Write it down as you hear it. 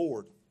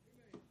Lord.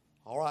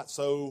 All right,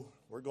 so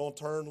we're going to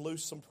turn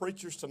loose some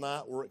preachers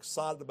tonight. We're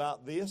excited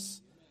about this.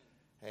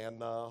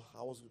 And I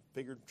was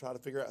trying to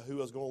figure out who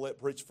I was going to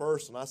let preach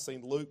first, and I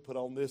seen Luke put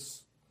on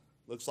this,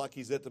 looks like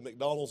he's at the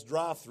McDonald's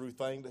drive-through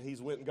thing that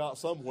he's went and got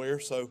somewhere.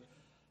 So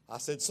I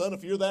said, son,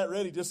 if you're that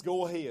ready, just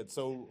go ahead.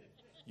 So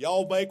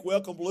y'all make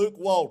welcome Luke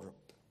Waldrop.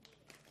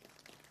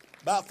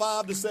 About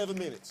 5 to 7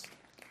 minutes.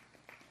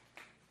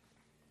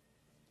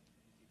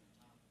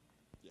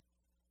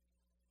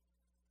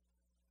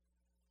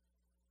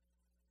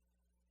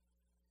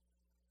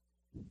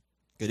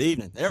 Good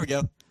evening. There we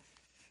go.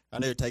 I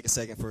knew it would take a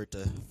second for it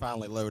to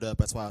finally load up.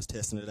 That's why I was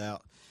testing it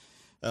out.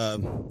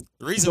 The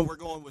reason we're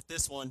going with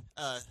this one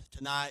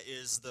tonight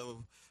is the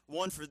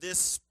one for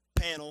this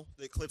panel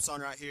that clips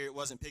on right here. It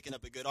wasn't picking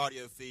up a good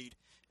audio feed,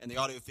 and the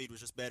audio feed was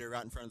just better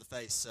right in front of the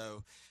face.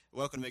 So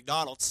welcome to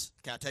McDonald's.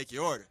 Can I take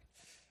your order?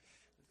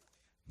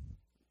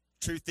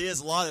 Truth is,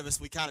 a lot of us,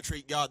 we kind of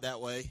treat God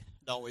that way,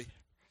 don't we?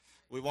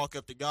 We walk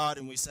up to God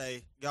and we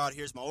say, God,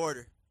 here's my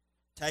order.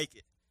 Take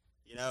it.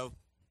 You know,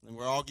 and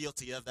we're all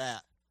guilty of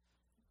that.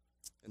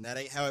 And that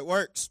ain't how it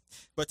works.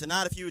 But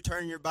tonight, if you would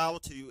turn your Bible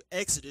to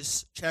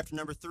Exodus chapter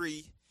number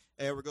 3,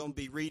 we're going to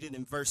be reading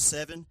in verse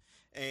 7.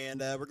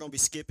 And we're going to be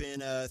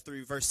skipping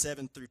through verse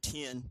 7 through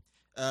 10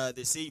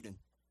 this evening.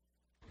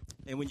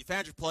 And when you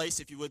found your place,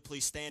 if you would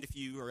please stand if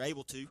you are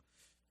able to.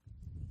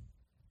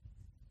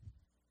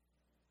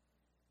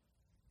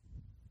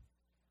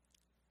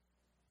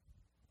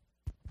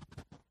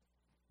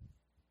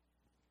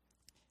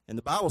 And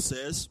the Bible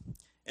says,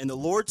 "And the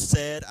Lord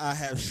said, I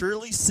have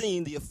surely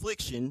seen the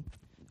affliction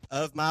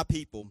of my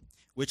people,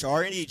 which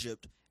are in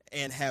Egypt,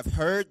 and have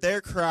heard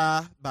their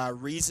cry by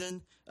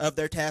reason of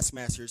their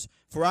taskmasters.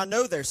 For I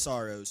know their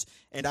sorrows,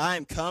 and I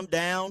am come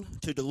down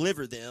to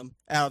deliver them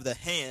out of the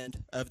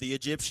hand of the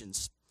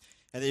Egyptians."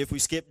 And then if we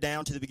skip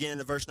down to the beginning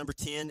of verse number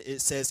 10,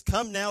 it says,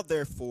 "Come now,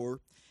 therefore,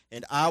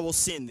 and I will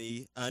send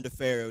thee unto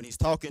Pharaoh." And he's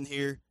talking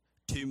here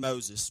to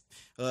Moses.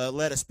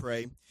 Let us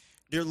pray.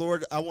 Dear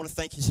Lord, I want to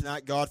thank you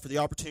tonight, God, for the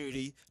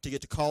opportunity to get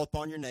to call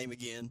upon your name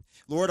again.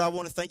 Lord, I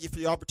want to thank you for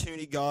the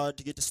opportunity, God,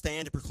 to get to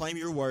stand and proclaim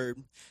your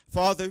word.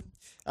 Father,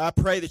 I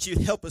pray that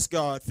you'd help us,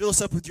 God. Fill us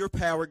up with your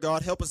power,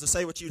 God. Help us to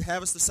say what you'd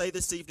have us to say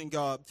this evening,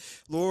 God.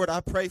 Lord, I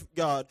pray,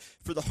 God,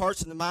 for the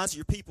hearts and the minds of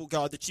your people,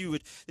 God, that you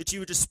would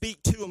just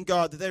speak to them,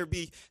 God,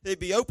 that they'd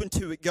be open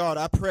to it, God.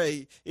 I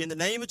pray in the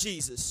name of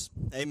Jesus.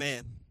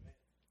 Amen.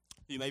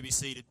 You may be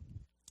seated.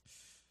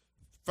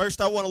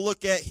 First, I want to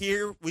look at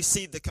here, we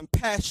see the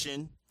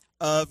compassion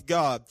of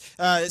God.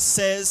 It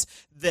says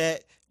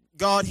that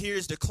God here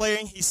is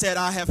declaring, he said,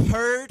 I have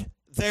heard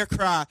their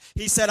cry.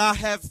 He said, I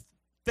have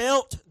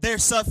felt their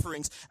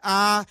sufferings.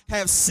 I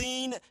have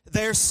seen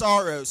their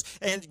sorrows.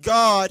 And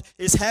God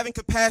is having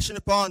compassion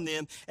upon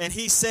them. And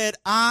he said,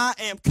 I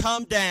am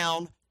come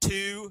down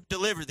to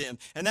deliver them.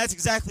 And that's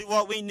exactly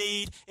what we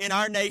need in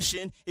our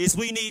nation, is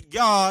we need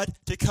God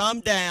to come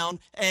down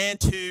and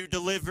to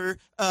deliver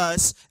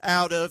us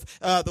out of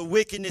the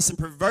wickedness and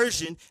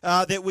perversion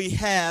that we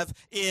have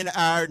in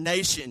our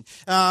nation.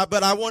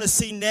 But I want to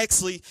see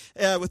nextly,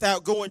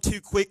 without going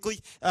too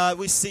quickly,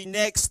 we see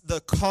next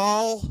the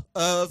call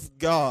of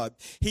God.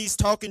 He's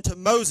talking to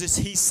Moses.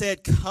 He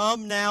said,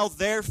 come now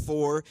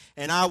therefore,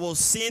 and I will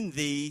send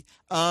thee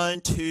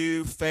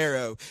unto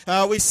Pharaoh.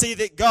 We see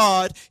that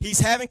God, he's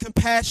having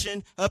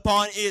compassion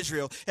upon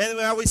Israel. And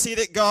now we see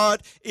that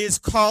God is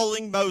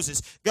calling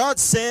Moses. God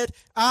said,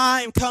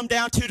 I am come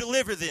down to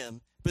deliver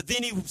them. But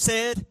then he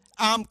said,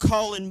 I'm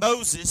calling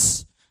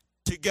Moses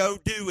to go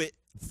do it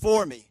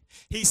for me.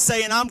 He's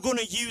saying, I'm going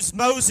to use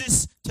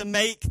Moses to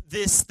make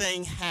this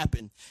thing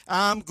happen.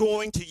 I'm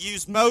going to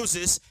use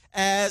Moses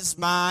as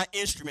my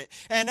instrument.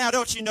 And now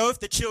don't you know, if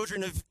the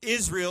children of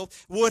Israel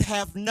would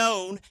have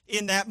known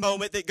in that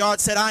moment that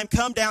God said, I'm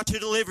come down to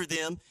deliver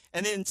them,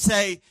 and then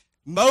say,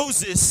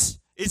 Moses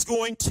is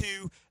going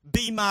to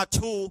be my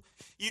tool,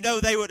 you know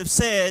they would have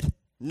said,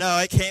 no,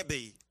 it can't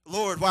be.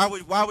 Lord, why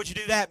would you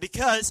do that?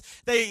 Because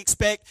they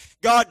expect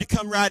God to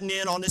come riding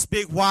in on this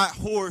big white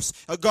horse,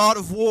 a God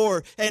of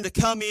war, and to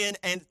come in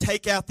and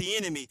take out the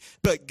enemy.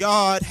 But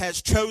God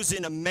has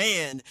chosen a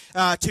man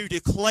to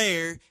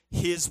declare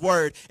his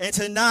word. And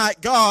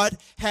tonight, God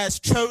has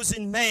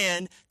chosen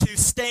man to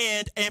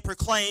stand and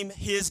proclaim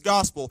his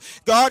gospel.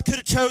 God could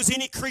have chose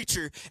any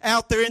creature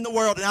out there in the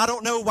world, and I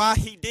don't know why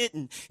he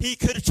didn't. He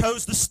could have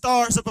chose the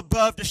stars up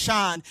above to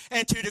shine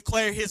and to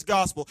declare his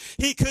gospel.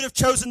 He could have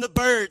chosen the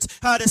birds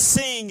to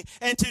sing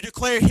and to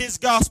declare his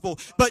gospel.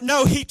 But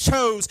no, he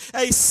chose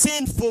a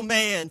sinful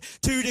man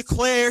to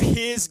declare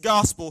his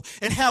gospel.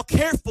 And how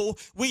careful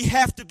we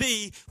have to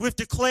be with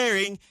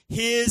declaring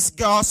his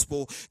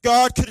gospel.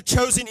 God could have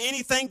chosen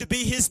anything to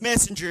be his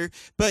messenger,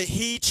 but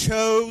he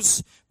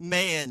chose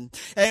man.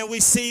 And we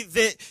see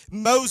that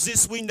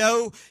Moses, we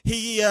know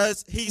he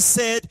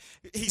said,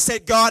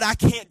 God, I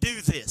can't do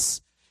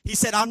this. He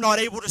said, I'm not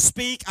able to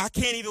speak. I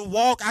can't even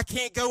walk. I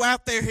can't go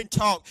out there and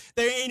talk.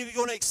 They ain't even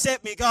going to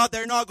accept me. God,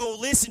 they're not going to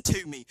listen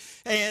to me.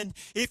 And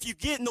if you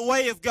get in the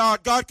way of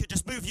God, God could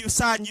just move you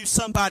aside and use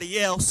somebody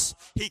else.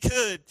 He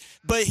could.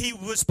 But he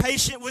was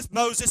patient with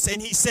Moses, and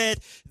he said,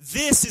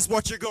 this is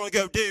what you're going to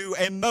go do.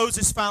 And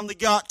Moses finally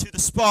got to the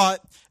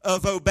spot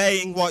of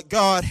obeying what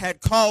God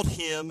had called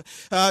him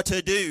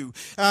to do.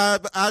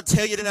 I'll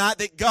tell you tonight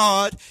that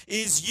God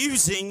is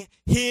using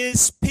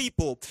his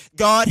people.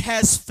 God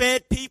has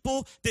fed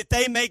people that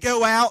they may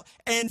go out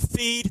and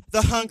feed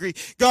the hungry.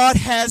 God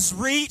has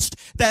reached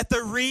that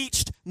the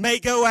reached may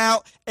go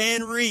out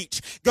and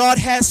reach. God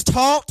has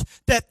taught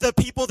that the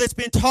people that's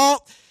been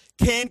taught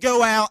can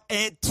go out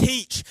and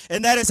teach.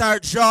 And that is our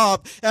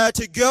job,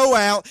 to go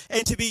out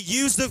and to be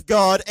used of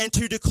God and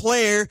to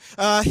declare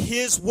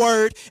his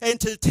word and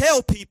to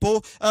tell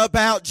people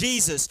about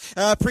Jesus.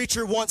 A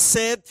preacher once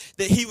said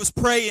that he was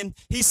praying.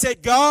 He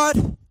said,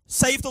 God,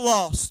 save the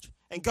lost.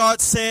 And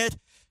God said,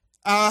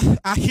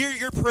 I hear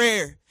your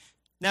prayer.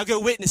 Now go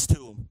witness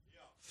to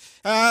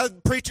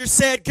them. Preacher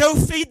said, go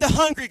feed the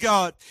hungry,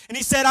 God. And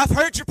he said, I've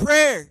heard your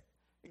prayer.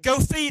 Go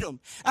feed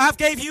them. I've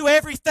gave you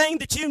everything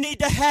that you need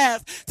to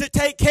have to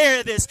take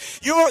care of this.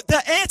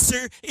 The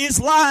answer is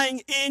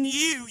lying in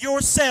you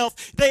yourself.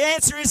 The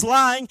answer is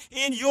lying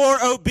in your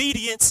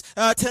obedience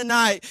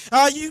tonight.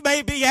 You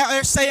may be out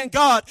there saying,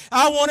 God,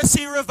 I want to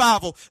see a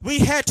revival. We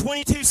had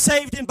 22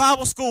 saved in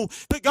Bible school,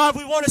 but God,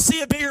 we want to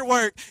see a bigger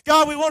work.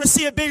 God, we want to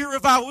see a bigger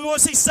revival. We want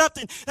to see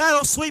something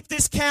that'll sweep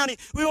this county.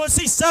 We want to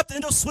see something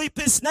that'll sweep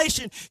this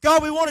nation.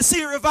 God, we want to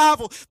see a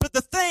revival. But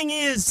the thing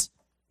is,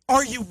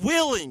 are you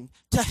willing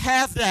to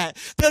have that?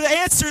 The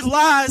answer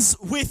lies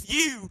with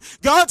you.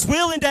 God's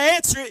willing to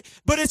answer it,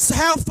 but it's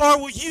how far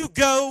will you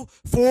go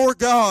for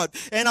God?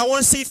 And I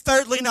want to see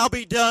thirdly, and I'll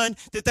be done,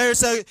 that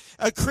there's a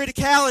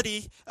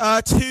criticality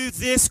to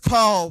this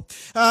call.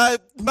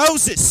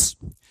 Moses,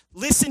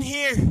 listen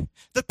here.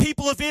 The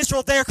people of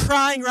Israel, they're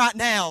crying right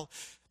now.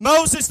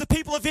 Moses, the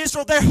people of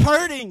Israel, they're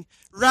hurting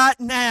right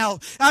now.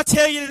 I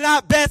tell you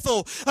tonight,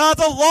 Bethel,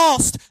 the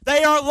lost,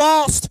 they are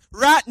lost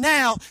right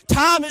now.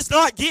 Time is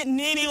not getting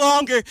any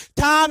longer.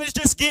 Time is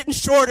just getting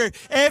shorter.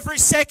 Every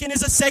second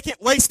is a second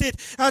wasted.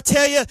 I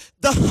tell you,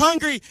 the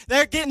hungry,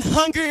 they're getting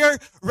hungrier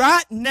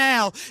right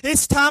now.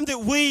 It's time that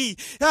we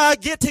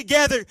get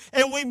together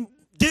and we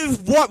do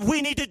what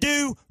we need to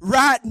do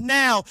right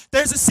now.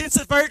 There's a sense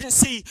of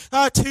urgency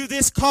to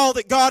this call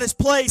that God has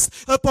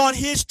placed upon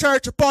his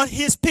church, upon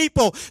his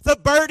people. The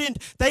burdened,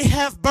 they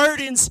have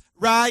burdens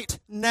right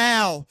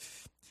now.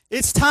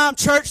 It's time,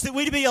 church, that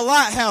we be a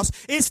lighthouse.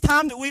 It's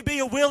time that we be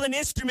a willing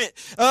instrument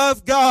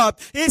of God.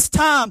 It's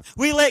time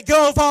we let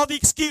go of all the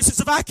excuses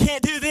of I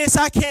can't do this,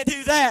 I can't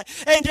do that,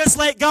 and just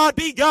let God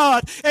be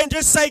God and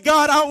just say,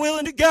 God, I'm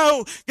willing to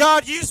go.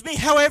 God, use me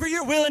however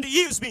you're willing to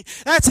use me.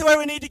 That's where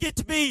we need to get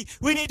to be.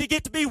 We need to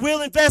get to be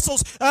willing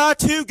vessels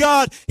to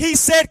God. He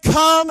said,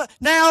 come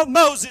now,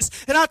 Moses.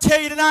 And I'll tell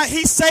you tonight,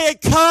 he's saying,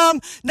 come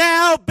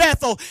now,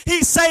 Bethel.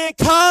 He's saying,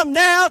 come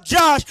now,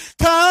 Josh.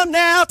 Come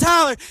now,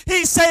 Tyler.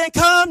 He's saying,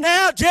 come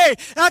now, Jerry.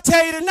 I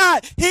tell you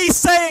tonight, he's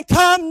saying,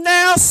 come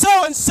now,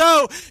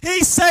 so-and-so.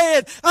 He's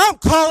saying, I'm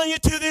calling you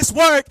to this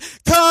work.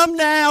 Come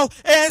now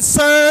and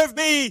serve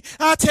me.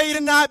 I tell you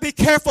tonight, be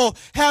careful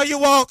how you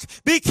walk.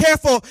 Be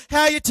careful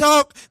how you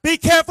talk. Be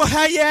careful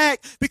how you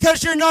act,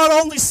 because you're not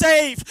only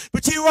saved,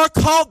 but you are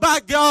called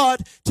by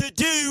God to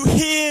do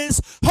his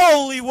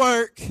holy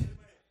work.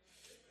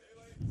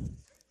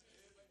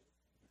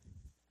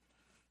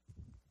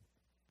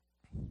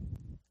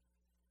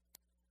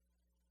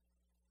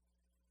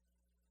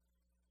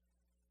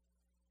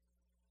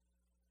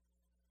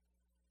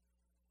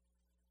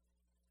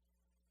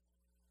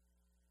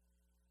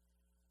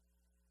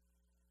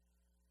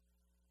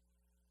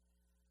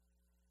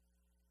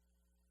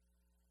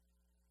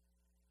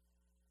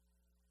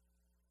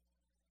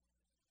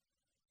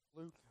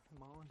 Luke,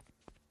 am I on?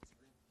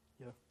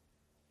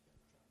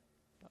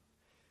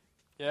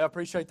 Yeah, I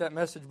appreciate that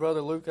message,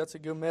 Brother Luke. That's a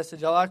good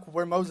message. I like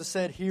where Moses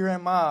said, here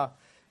am I.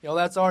 You know,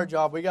 that's our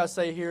job. We got to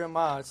say, here am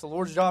I. It's the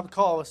Lord's job to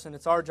call us, and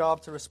it's our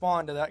job to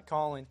respond to that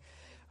calling.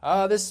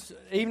 This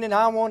evening,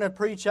 I want to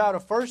preach out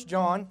of 1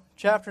 John,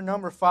 chapter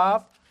number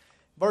 5,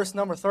 verse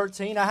number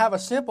 13. I have a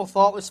simple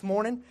thought this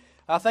morning.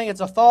 I think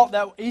it's a thought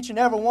that each and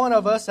every one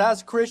of us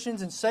as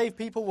Christians and saved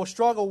people will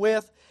struggle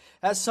with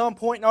at some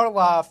point in our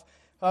life.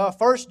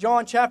 1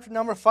 John chapter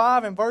number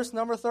 5 and verse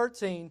number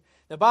 13.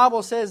 The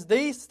Bible says,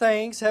 these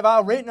things have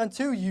I written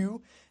unto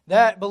you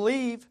that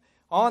believe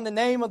on the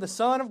name of the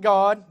Son of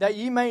God, that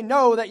ye may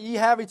know that ye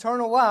have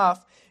eternal life,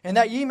 and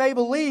that ye may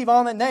believe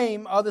on the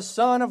name of the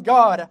Son of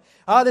God.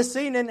 This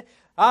evening,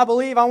 I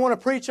believe I want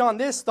to preach on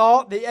this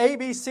thought, the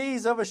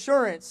ABCs of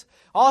assurance.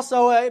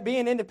 Also,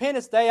 being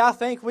Independence Day, I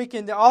think we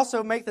can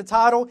also make the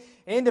title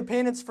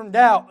Independence from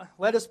Doubt.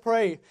 Let us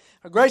pray.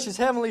 Our gracious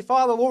Heavenly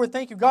Father, Lord, we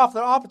thank you, God, for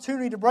the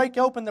opportunity to break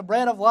open the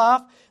bread of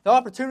life, the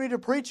opportunity to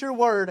preach your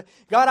word.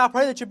 God, I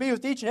pray that you be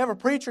with each and every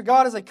preacher,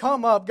 God, as they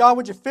come up. God,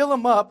 would you fill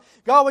them up?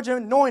 God, would you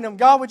anoint them?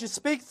 God, would you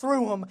speak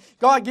through them?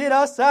 God, get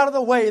us out of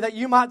the way that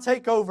you might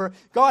take over.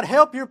 God,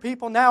 help your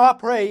people now, I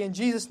pray, in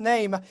Jesus'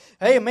 name.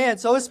 Amen.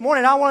 So this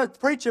morning I want to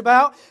preach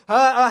about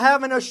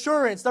having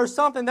assurance. There's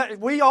something that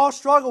we all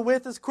struggle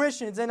with as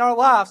Christians in our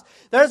lives.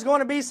 There's going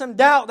to be some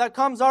doubt that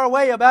comes our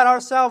way about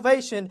our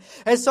salvation.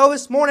 And so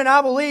this morning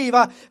I believe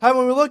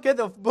when we look at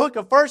the book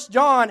of 1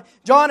 John,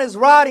 John is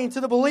writing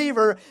to the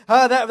believer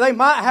that they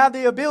might have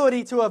the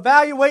ability to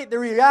evaluate the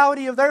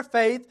reality of their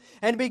faith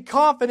and be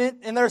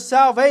confident in their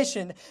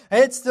salvation.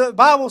 The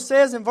Bible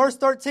says in verse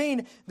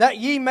 13 that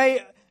ye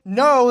may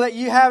know that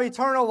you have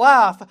eternal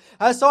life.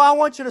 So I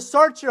want you to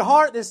search your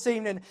heart this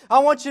evening. I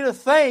want you to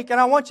think, and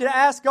I want you to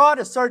ask God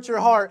to search your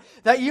heart,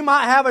 that you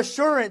might have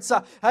assurance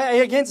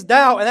against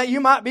doubt, and that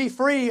you might be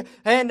free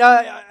and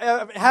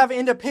have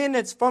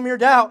independence from your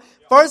doubt.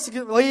 Firstly,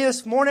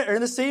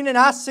 this evening,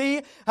 I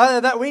see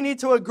that we need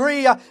to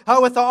agree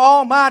with the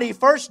Almighty.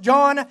 1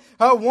 John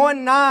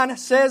 1:9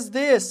 says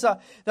this.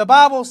 The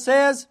Bible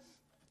says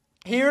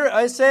here,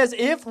 it says,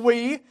 if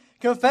we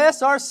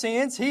confess our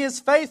sins, He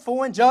is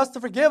faithful and just to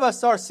forgive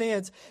us our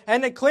sins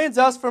and to cleanse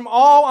us from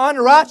all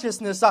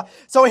unrighteousness.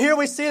 So here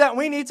we see that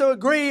we need to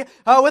agree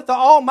with the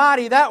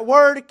Almighty. That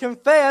word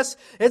confess,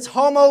 it's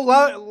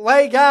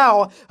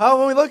homologao.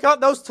 When we look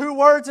up those two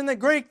words in the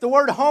Greek, the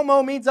word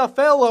homo means a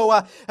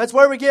fellow. That's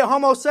where we get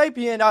homo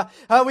sapien.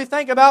 We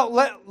think about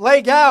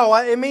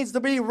legao. It means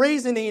to be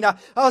reasoning.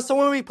 So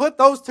when we put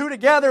those two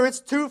together, it's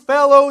two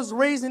fellows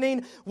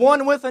reasoning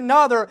one with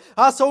another.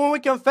 So when we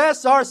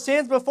confess our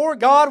sins before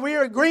God, we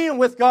are agreeing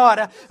with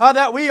God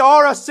that we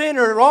are a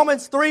sinner.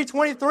 Romans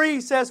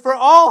 3:23 says, for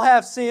all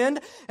have sinned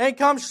and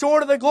come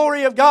short of the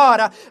glory of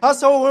God.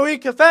 So when we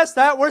confess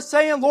that, we're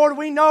saying, Lord,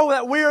 we know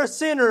that we're a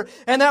sinner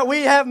and that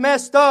we have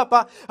messed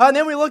up. And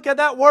then we look at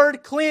that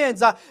word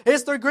cleanse.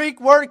 It's the Greek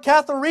word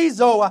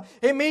katharizo.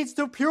 It means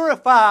to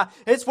purify.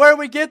 It's where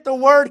we get the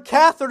word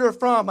catheter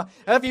from.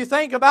 If you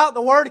think about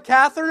the word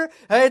catheter,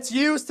 it's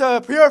used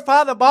to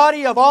purify the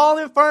body of all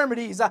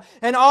infirmities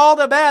and all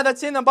the bad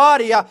that's in the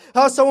body.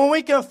 So when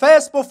we confess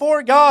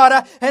before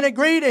God and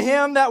agree to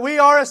Him that we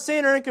are a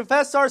sinner and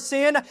confess our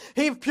sin,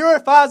 He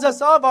purifies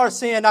us of our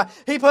sin.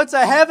 He puts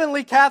a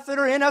heavenly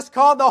catheter in us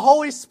called the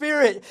Holy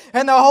Spirit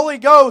and the Holy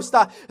Ghost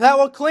that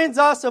will cleanse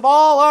us of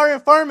all our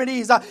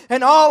infirmities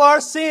and all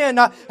our sin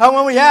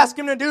when we ask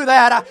Him to do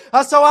that.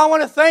 So I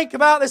want to think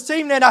about this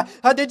evening,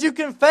 did you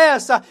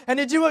confess and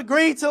did you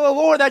agree to the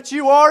Lord that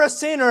you are a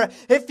sinner?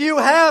 If you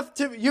have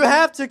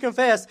to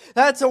confess.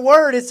 That's a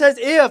word. It says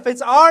if.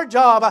 It's our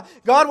job.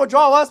 God will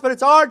draw us, but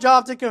it's our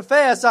job to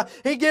confess.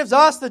 He gives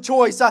us the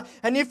choice.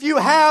 And if you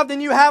have, then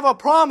you have a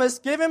promise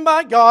given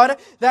by God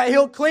that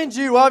He'll cleanse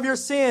you of your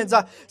sins.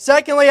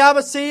 Secondly, I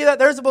would see that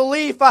there's a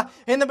belief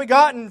in the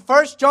begotten.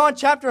 1 John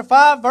chapter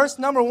 5, verse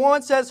number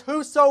 1 says,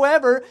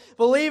 whosoever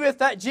believeth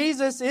that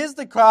Jesus is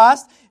the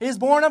Christ is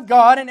born of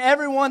God, and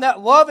everyone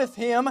that loveth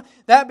Him,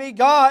 that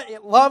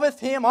begot, loveth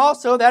Him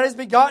also that is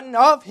begotten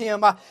of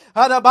Him.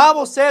 The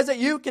Bible says that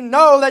you can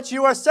know that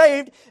you are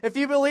saved if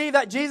you believe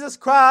that Jesus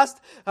Christ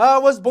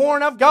was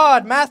born of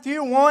God.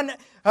 Matthew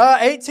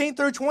 1:18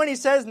 through 20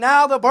 says,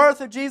 now the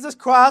birth of Jesus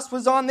Christ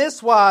was on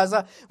this wise.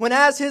 When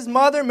as His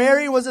mother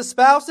Mary was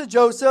espoused to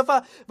Joseph,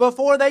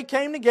 before they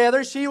came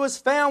together, she was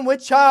found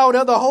with child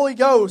of the Holy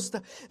Ghost.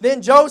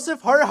 Then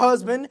Joseph, her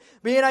husband,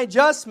 being a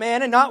just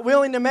man and not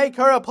willing to make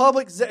her a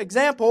public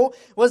example,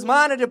 was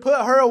minded to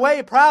put her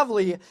away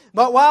privately.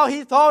 But while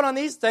he thought on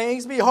these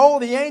things,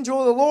 behold, the angel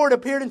of the Lord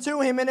appeared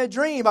unto him in a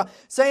dream,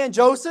 saying,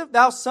 Joseph,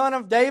 thou son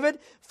of David,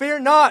 fear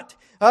not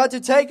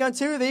to take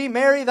unto thee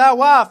Mary thy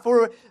wife,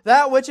 for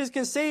that which is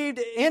conceived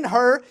in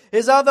her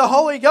is of the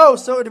Holy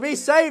Ghost. So to be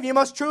saved, you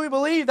must truly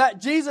believe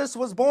that Jesus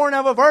was born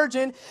of a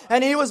virgin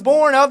and He was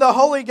born of the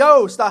Holy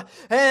Ghost.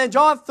 And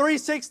John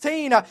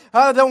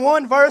 3:16, the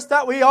one verse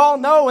that we all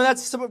know, and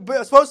that's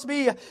supposed to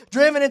be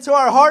driven into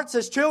our hearts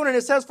as children,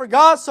 it says, for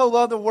God so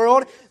loved the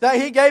world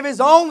that He gave His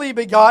only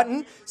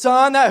begotten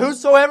Son, that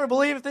whosoever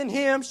believeth in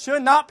Him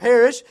should not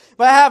perish,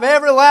 but have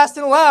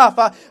everlasting life.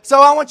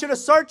 So I want you to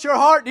search your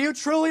heart. Do you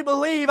truly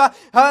believe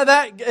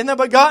that in the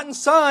begotten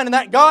Son, and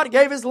that God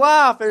gave His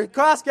life, or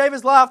Christ gave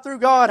His life through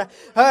God,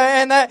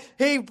 and that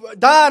He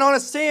died on a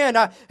sin,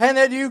 and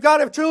that you've got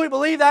to truly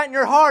believe that in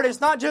your heart?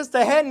 It's not just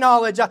a head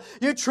knowledge.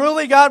 You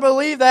truly got to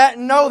believe that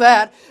and know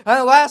that.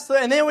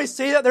 And then we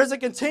see that there's a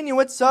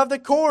continuance of the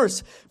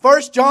course.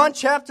 1 John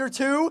chapter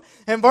 2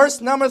 and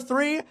verse number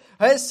 3,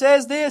 it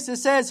says this. It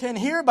says, and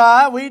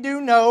hereby we do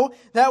know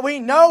that we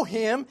know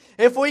Him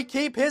if we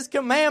keep His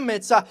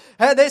commandments.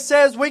 This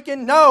says we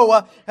can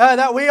know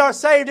that we are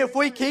saved if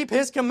we keep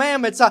His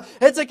commandments.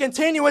 It's a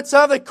continuance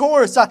of the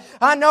course.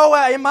 I know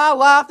in my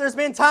life there's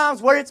been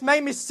times where it's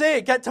made me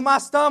sick to my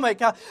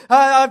stomach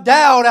of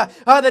doubt.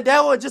 The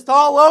devil is just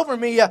all over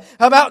me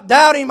about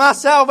doubting my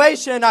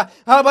salvation.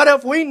 But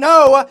if we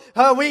know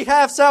we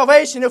have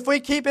salvation, if we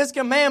keep His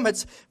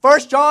commandments, 1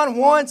 John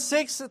 1,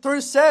 6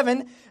 through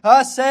 7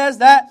 says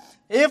that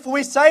if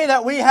we say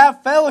that we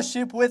have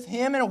fellowship with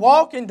Him and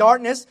walk in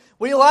darkness,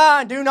 we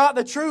lie and do not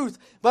the truth.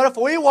 But if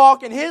we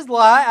walk in His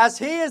light, as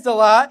He is the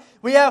light,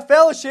 we have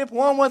fellowship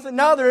one with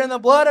another, and the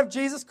blood of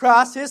Jesus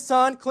Christ, His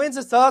Son,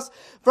 cleanses us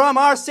from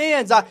our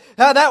sins.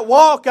 That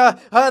walk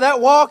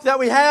that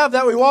we have,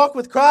 that we walk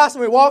with Christ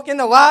and we walk in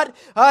the light,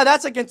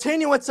 that's a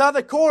continuance of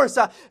the course.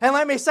 And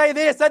let me say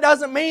this, that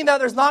doesn't mean that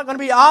there's not going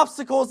to be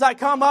obstacles that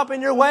come up in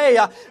your way.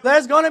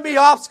 There's going to be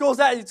obstacles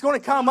that it's going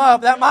to come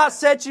up that might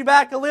set you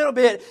back a little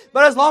bit.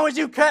 But as long as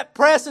you kept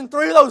pressing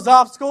through those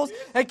obstacles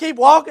and keep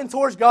walking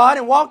towards God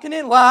and walking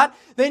in light,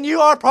 then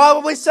you are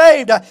probably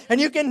saved. And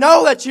you can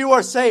know that you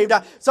are saved.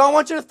 So I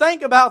want you to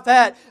think about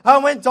that.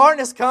 When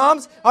darkness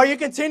comes, are you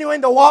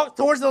continuing to walk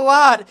towards the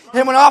light?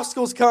 And when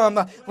obstacles come.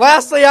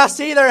 Lastly, I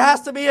see there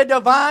has to be a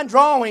divine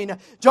drawing.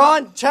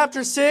 John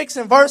chapter 6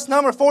 and verse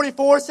number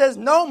 44 says,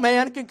 "No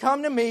man can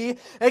come to me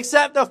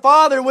except the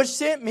Father which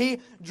sent me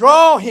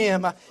draw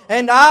him,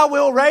 and I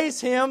will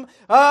raise him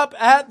up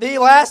at the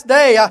last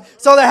day."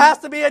 So there has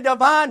to be a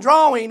divine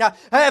drawing.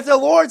 If the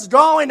Lord's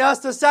drawing us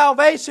to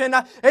salvation,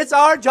 it's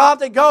our job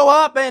to go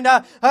up and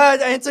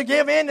to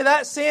give in to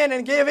that sin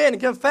and give in and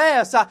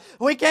confess.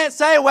 We can't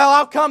say, well,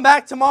 I'll come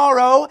back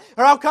tomorrow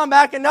or I'll come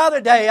back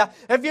another day.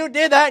 If you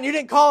did that and you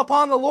didn't call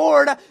upon the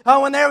Lord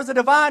when there was a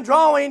divine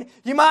drawing,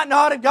 you might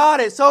not have got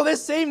it. So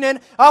this evening,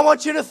 I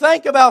want you to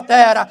think about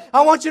that.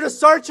 I want you to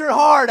search your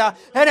heart.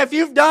 And if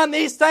you've done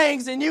these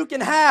things, and you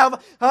can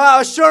have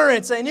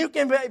assurance, and you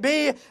can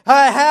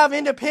have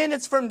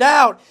independence from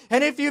doubt.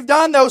 And if you've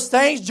done those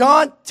things,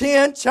 John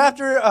 10,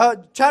 chapter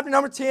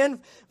number 10,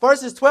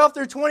 verses 12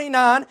 through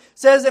 29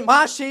 says that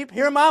my sheep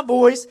hear my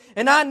voice,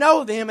 and I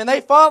know them, and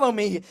they follow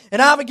me.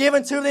 And I have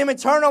given to them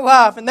eternal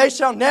life, and they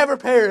shall never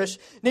perish.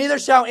 Neither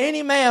shall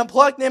any man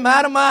pluck them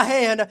out of my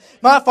hand.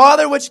 My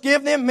Father which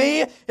give them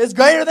me is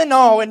greater than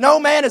all, and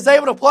no man is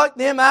able to pluck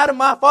them out of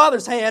my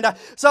Father's hand.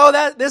 So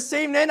that this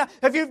evening,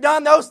 if you've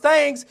done those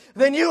things,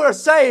 then you are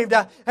saved.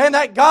 And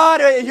that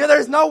God,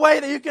 there's no way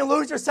that you can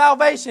lose your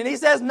salvation. He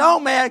says no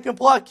man can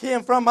pluck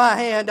him from my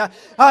hand.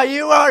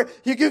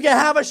 You can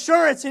have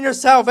assurance in your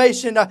salvation.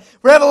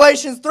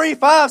 Revelations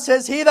 3:5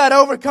 says, "He that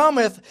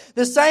overcometh,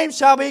 the same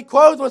shall be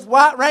clothed with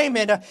white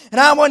raiment,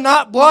 and I will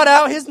not blot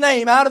out his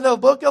name out of the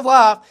book of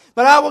life,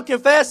 but I will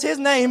confess his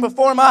name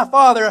before my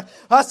Father."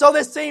 So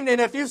this evening,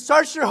 if you've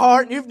searched your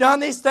heart and you've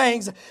done these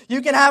things,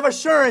 you can have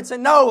assurance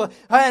and know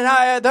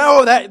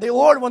that the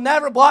Lord will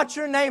never blot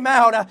your name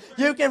out.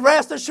 You can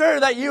rest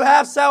assured that you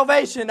have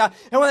salvation. And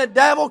when the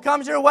devil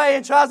comes your way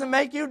and tries to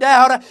make you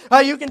doubt,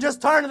 you can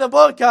just turn to the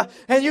book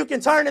and you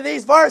can turn to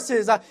these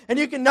verses and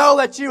you can know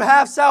that you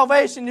have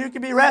salvation. You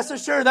can be rest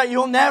assured that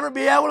you'll never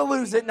be able to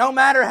lose it, no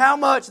matter how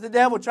much the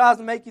devil tries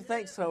to make you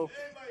think so.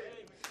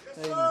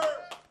 Amen.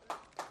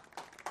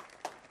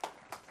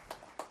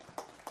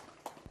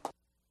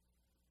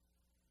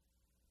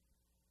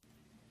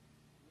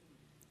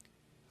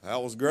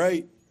 That was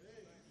great.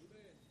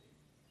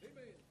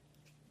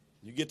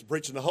 You get to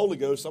preaching the Holy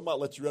Ghost, somebody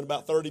let you run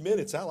about 30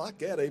 minutes. I like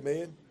that,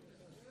 amen.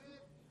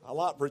 I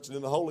like preaching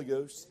in the Holy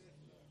Ghost.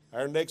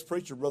 Our next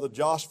preacher, Brother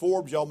Josh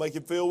Forbes, y'all make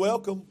him feel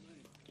welcome.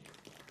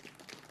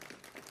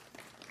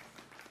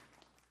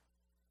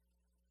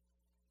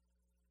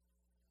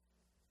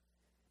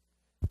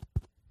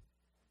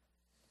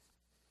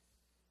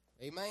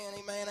 Amen,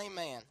 amen,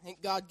 amen.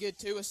 Ain't God good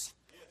to us?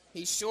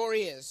 He sure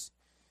is.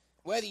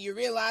 Whether you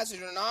realize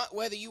it or not,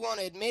 whether you want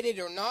to admit it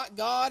or not,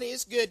 God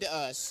is good to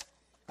us.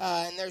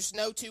 And there's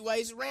no two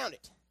ways around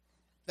it.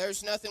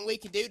 There's nothing we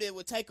can do that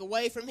would take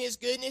away from His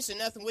goodness and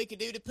nothing we can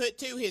do to put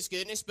to His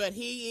goodness, but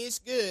He is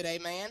good,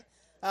 amen.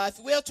 If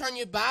you will, turn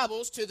your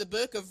Bibles to the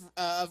book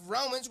of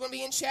Romans. We're going to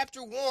be in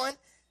chapter 1.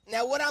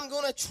 Now, what I'm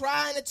going to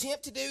try and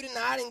attempt to do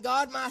tonight, and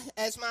God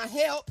as my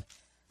help,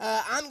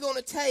 I'm going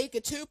to take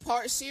a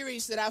two-part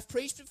series that I've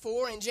preached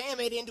before and jam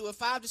it into a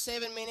 5 to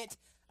 7 minute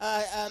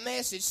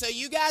message. So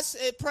you guys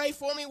pray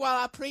for me while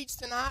I preach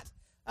tonight.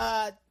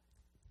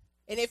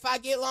 And if I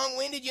get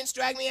long-winded, you can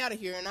drag me out of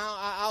here, and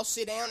I'll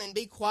sit down and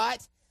be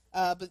quiet.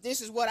 But this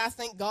is what I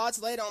think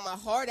God's laid on my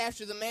heart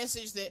after the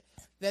message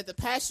that the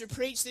pastor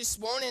preached this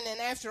morning,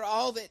 and after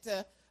all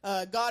that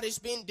God has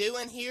been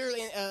doing here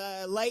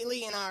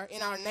lately in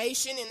our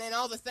nation, and then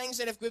all the things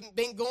that have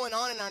been going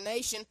on in our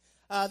nation.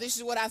 This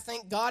is what I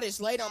think God has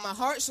laid on my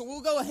heart. So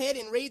we'll go ahead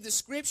and read the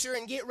scripture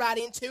and get right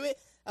into it,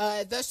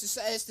 thus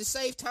as to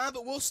save time.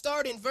 But we'll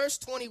start in verse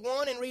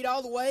 21 and read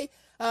all the way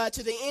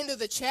to the end of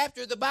the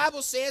chapter, the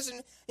Bible says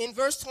in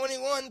verse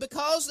 21,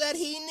 because that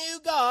he knew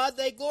God,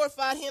 they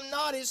glorified him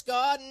not as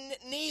God,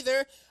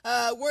 neither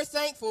were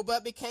thankful,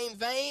 but became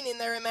vain in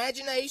their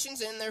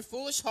imaginations, and their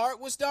foolish heart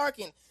was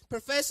darkened.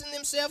 Professing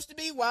themselves to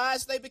be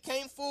wise, they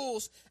became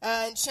fools,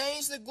 and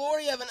changed the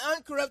glory of an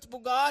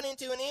uncorruptible God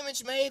into an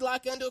image made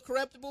like unto a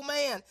corruptible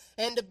man,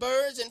 and to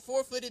birds and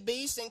four-footed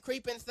beasts and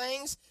creeping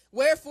things.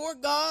 Wherefore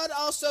God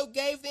also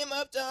gave them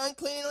up to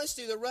uncleanness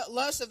through the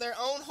lust of their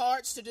own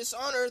hearts, to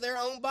dishonor their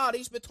own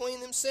bodies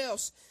between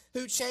themselves,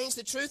 who changed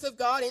the truth of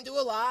God into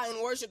a lie,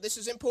 and worship, this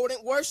is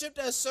important, worshipped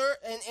and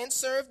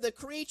served the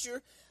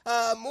creature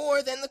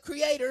more than the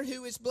Creator,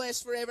 who is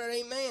blessed forever.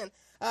 Amen.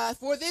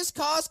 For this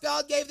cause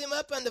God gave them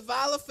up unto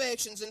vile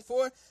affections, and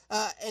for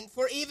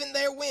even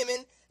their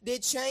women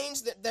did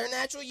change their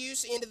natural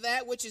use into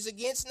that which is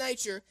against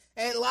nature.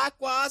 And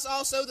likewise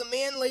also the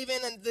men, leaving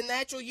the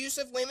natural use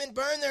of women,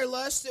 burn their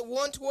lusts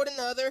one toward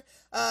another,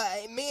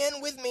 men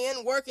with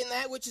men, working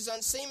that which is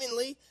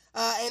unseemly,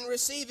 and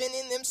receiving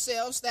in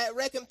themselves that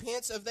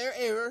recompense of their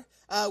error,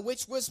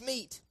 which was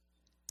meet.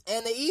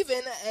 And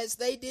even as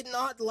they did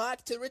not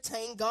like to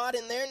retain God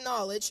in their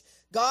knowledge,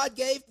 God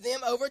gave them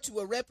over to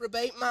a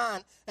reprobate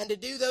mind, and to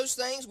do those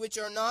things which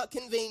are not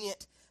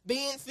convenient,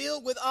 being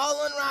filled with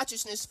all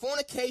unrighteousness,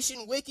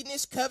 fornication,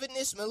 wickedness,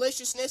 covetousness,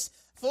 maliciousness,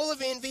 full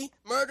of envy,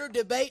 murder,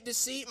 debate,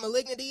 deceit,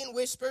 malignity, and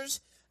whispers,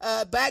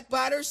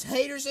 backbiters,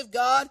 haters of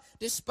God,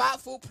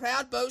 despiteful,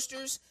 proud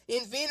boasters,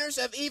 inventors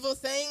of evil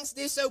things,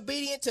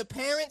 disobedient to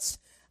parents,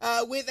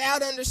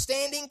 without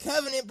understanding,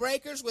 covenant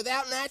breakers,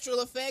 without natural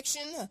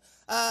affection,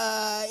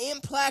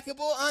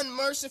 implacable,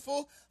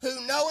 unmerciful,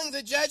 who knowing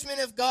the judgment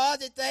of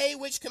God, that they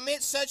which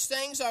commit such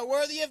things are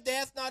worthy of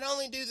death, not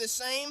only do the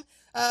same,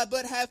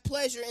 but have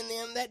pleasure in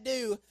them that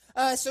do.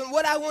 So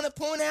what I want to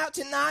point out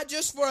tonight,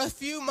 just for a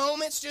few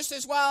moments, just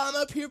as while I'm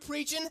up here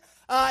preaching,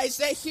 is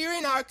that here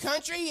in our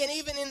country and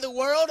even in the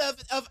world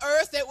of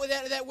earth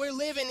that we're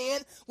living in,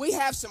 we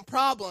have some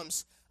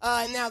problems.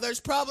 Now there's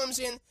problems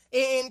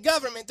in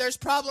government. There's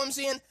problems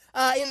in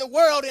the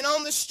world and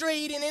on the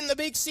street and in the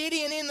big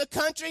city and in the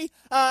country.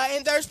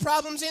 And there's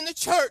problems in the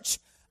church.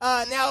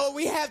 Now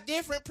we have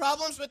different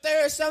problems, but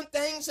there are some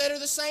things that are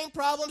the same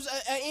problems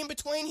in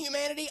between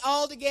humanity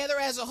all together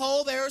as a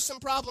whole. There are some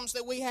problems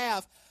that we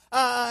have.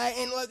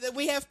 And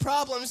we have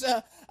problems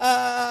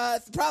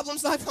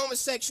like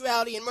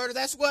homosexuality and murder.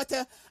 That's what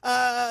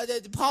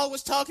Paul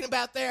was talking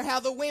about there, how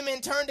the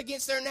women turned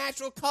against their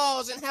natural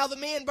cause and how the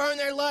men burned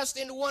their lust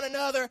into one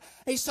another.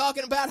 He's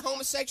talking about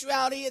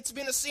homosexuality. It's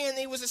been a sin.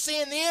 It was a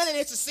sin then, and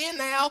it's a sin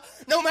now.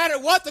 No matter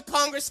what the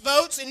Congress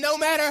votes, and no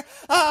matter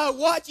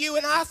what you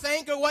and I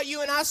think or what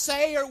you and I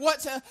say or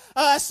what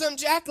some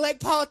jackleg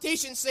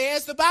politician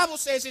says, the Bible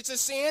says it's a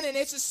sin, and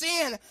it's a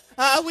sin.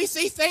 We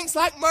see things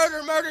like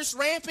murder's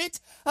rampant.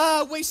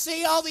 We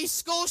see all these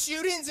school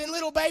shootings and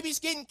little babies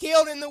getting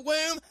killed in the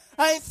womb.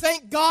 And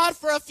thank God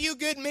for a few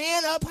good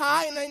men up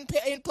high and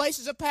in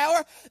places of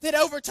power that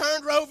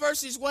overturned Roe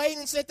versus Wade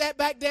and set that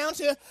back down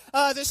to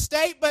the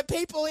state. But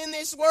people in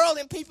this world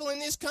and people in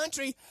this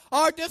country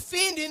are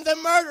defending the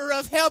murder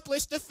of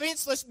helpless,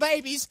 defenseless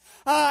babies.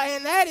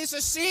 And that is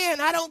a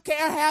sin. I don't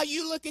care how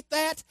you look at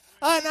that.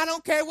 And I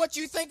don't care what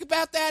you think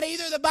about that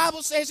either. The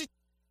Bible says it.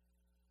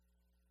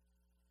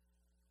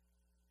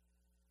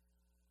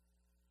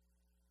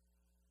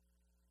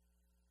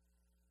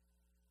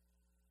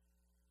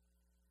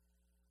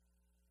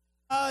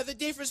 The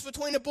difference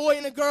between a boy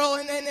and a girl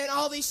and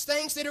all these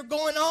things that are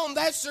going on,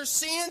 those are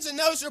sins and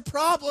those are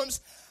problems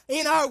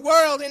in our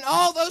world, and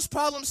all those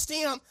problems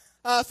stem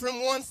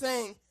from one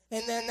thing,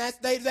 and then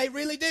they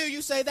really do.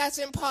 You say that's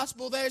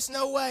impossible, there's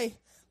no way,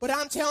 but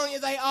I'm telling you,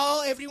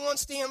 everyone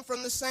stem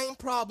from the same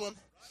problem.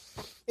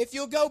 If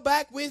you'll go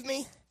back with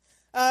me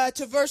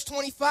to verse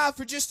 25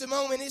 for just a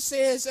moment, it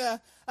says,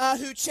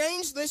 who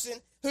changed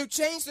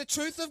the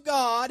truth of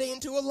God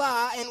into a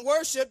lie, and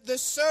worshiped and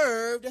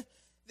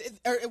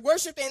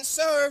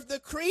serve the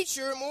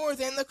creature more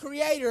than the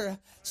Creator.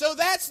 So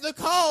that's the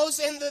cause,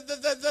 and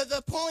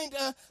the point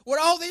where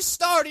all this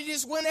started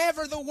is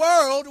whenever the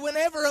world,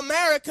 whenever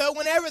America,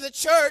 whenever the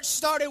church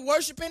started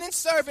worshiping and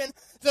serving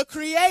the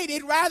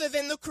created rather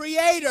than the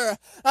Creator.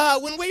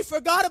 When we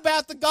forgot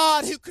about the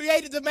God who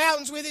created the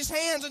mountains with His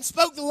hands and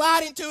spoke the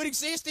light into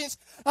existence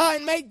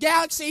and made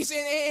galaxies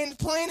and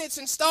planets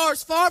and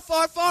stars far,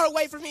 far, far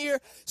away from here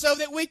so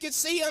that we could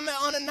see them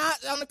on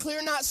a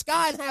clear night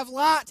sky and have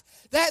light.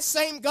 That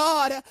same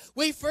God,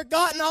 we've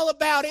forgotten all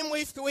about Him.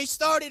 We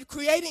started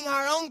creating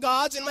our own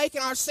gods and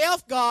making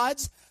ourselves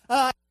gods.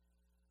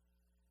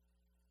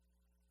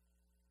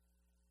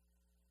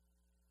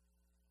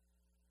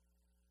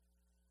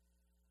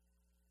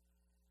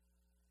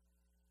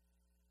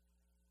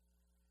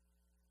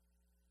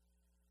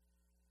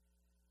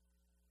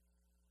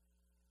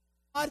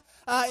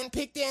 and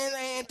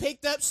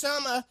picked up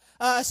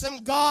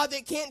some God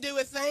that can't do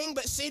a thing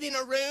but sit in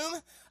a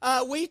room.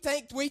 We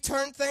think we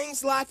turn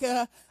things like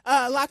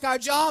our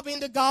job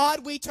into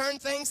God. We turn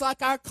things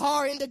like our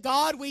car into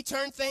God. We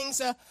turn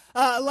things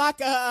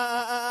like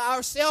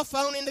our cell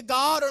phone into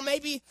God, or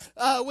maybe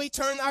we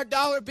turn our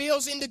dollar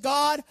bills into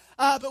God.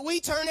 But we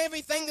turn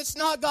everything that's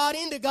not God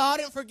into God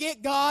and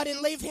forget God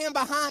and leave Him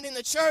behind in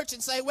the church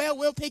and say, well,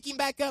 we'll pick Him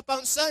back up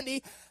on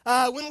Sunday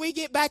when we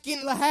get back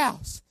into the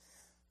house.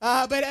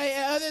 But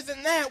other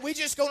than that, we're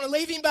just going to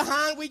leave Him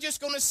behind. We're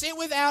just going to sit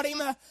without Him.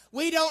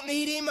 We don't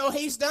need Him. Oh,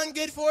 He's done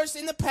good for us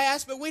in the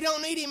past, but we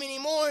don't need Him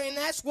anymore. And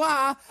that's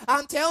why,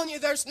 I'm telling you,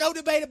 there's no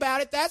debate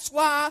about it. That's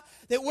why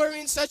that we're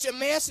in such a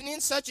mess and in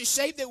such a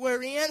shape that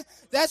we're in.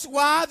 That's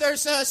why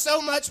there's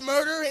so much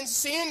murder and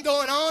sin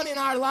going on in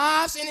our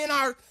lives and in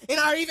our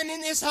even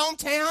in this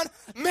hometown.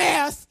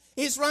 Meth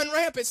is run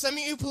rampant. Some of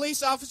you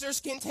police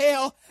officers can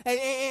tell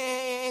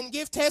and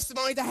give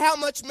testimony to how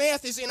much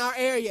meth is in our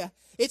area.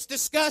 It's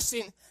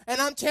disgusting, and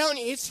I'm telling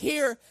you, it's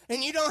here,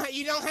 and you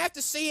don't have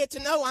to see it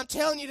to know. I'm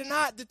telling you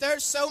tonight that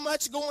there's so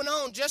much going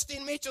on just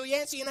in Mitchell,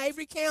 Yancey, and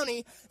Avery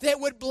County that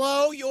would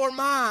blow your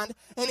mind,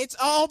 and it's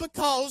all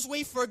because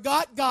we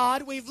forgot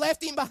God, we've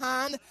left Him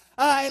behind,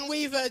 and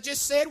we've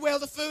just said, well,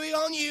 the phooey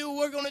on you,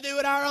 we're going to do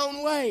it our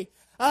own way.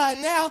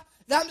 Now,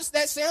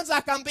 that sounds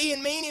like I'm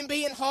being mean and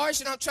being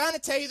harsh, and I'm trying to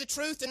tell you the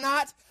truth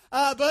tonight.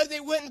 But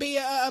there wouldn't be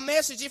a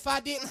message if I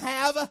didn't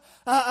have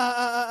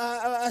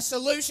a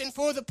solution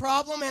for the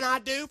problem, and I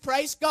do.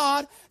 Praise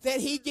God that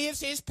He gives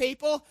His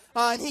people,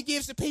 and He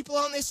gives the people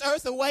on this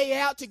earth a way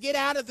out to get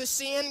out of the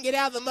sin, get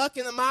out of the muck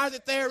and the mire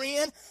that they're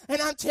in. And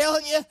I'm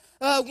telling you,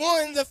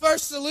 the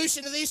first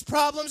solution to these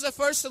problems, the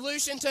first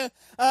solution to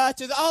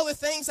all the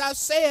things I've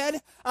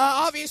said,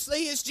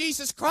 obviously, is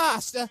Jesus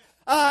Christ.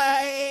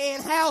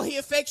 And how He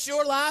affects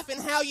your life,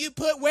 and how you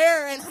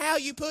where and how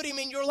you put Him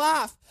in your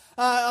life.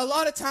 A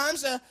lot of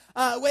times,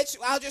 which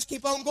I'll just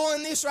keep on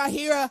going this right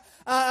here,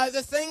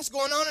 the things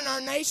going on in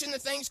our nation, the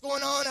things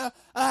going on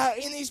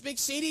in these big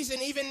cities,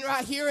 and even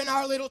right here in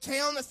our little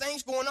town, the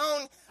things going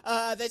on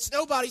that's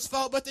nobody's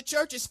fault but the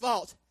church's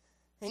fault.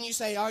 And you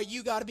say,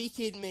 you got to be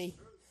kidding me.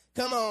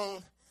 Come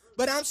on.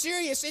 But I'm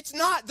serious. It's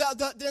not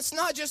it's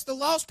not just the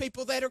lost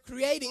people that are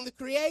creating the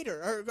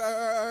Creator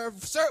or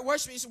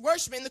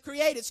worshiping the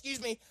created,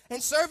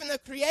 and serving the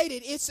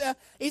created.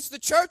 It's the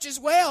church as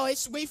well.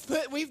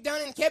 We've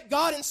done and kept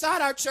God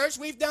inside our church.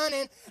 We've done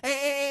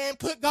and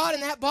put God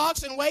in that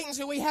box and wait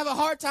until we have a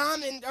hard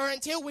time or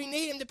until we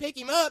need Him to pick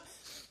Him up.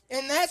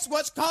 And that's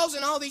what's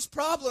causing all these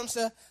problems.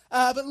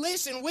 But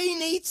listen, we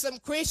need some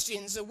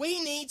Christians.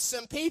 We need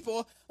some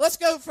people. Let's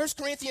go to 1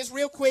 Corinthians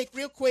real quick.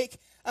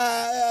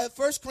 1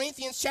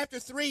 Corinthians chapter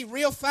 3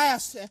 real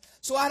fast.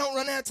 So I don't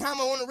run out of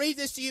time. I want to read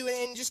this to you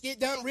and just get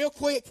done real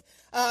quick.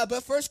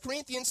 But 1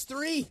 Corinthians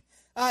 3,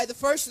 the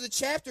first of the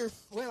chapter.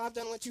 Well, I've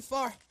done went too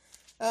far.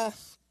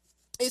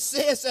 It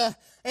says,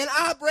 and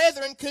I,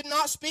 brethren, could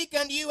not speak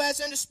unto you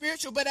as unto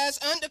spiritual, but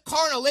as unto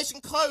carnal.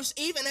 Listen close,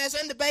 even as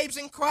unto babes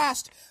in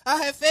Christ.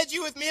 I have fed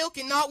you with milk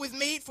and not with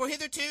meat, for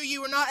hitherto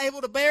you were not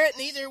able to bear it,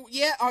 neither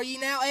yet are ye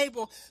now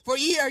able. For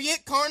ye are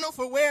yet carnal,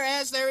 for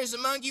whereas there is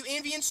among you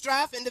envy and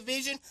strife and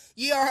division,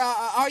 ye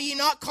are ye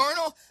not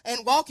carnal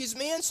and walk as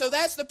men? So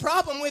that's the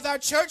problem with our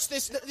church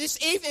this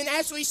evening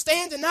as we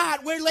stand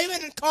tonight. We're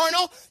living in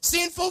carnal,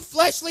 sinful,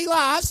 fleshly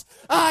lives,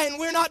 and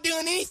we're not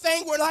doing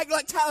anything. We're like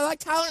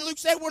Tyler and Luke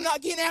said, we're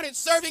not getting out and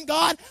serving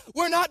God.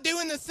 We're not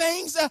doing the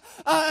things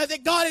that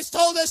God has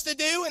told us to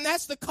do, and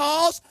that's the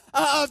cause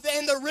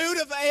and the root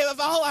of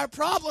all our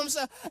problems.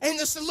 And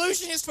the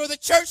solution is for the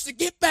church to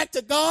get back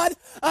to God,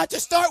 to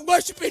start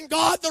worshiping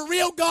God, the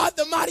real God,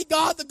 the mighty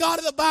God, the God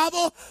of the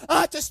Bible,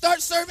 to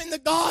start serving the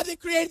God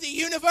that created the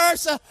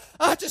universe,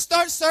 to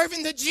start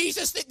serving the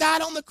Jesus that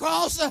died on the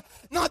cross,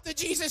 not the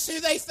Jesus who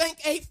they think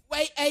ate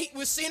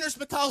with sinners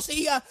because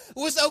He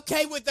was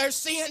okay with their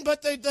sin,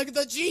 but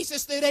the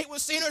Jesus that ate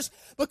with sinners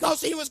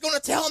because He was going to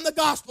tell them the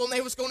gospel and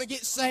they was going to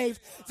get saved.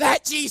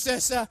 That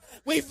Jesus,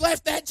 we've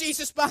left that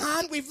Jesus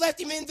behind. We've left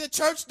Him in the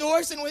church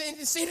doors and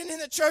sitting in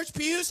the church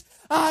pews,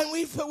 and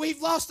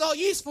we've lost all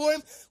use for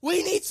Him.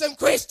 We need some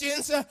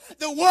Christians.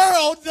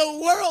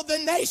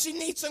 The nation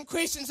needs some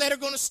Christians that are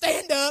going to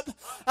stand up,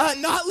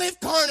 not live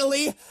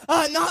carnally,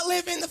 not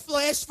live in the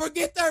flesh,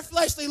 forget their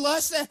fleshly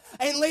lusts,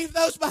 and leave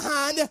those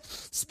behind.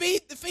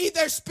 Feed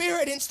their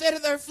spirit instead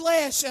of their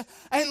flesh,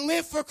 and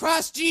live for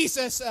Christ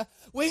Jesus.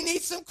 We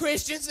need some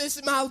Christians. This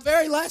is my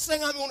very last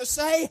thing I'm going to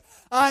say,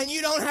 and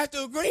you don't have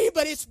to agree,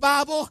 but it's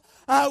Bible.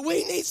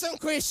 We need some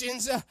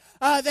Christians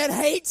that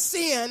hate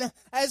sin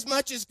as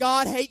much as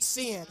God hates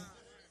sin.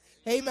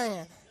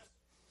 Amen.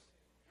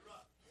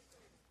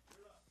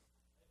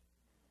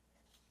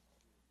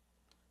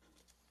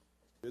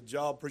 Good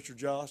job, Preacher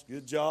Josh.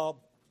 Good job.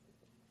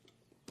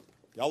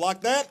 Y'all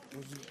like that?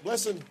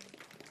 Blessing.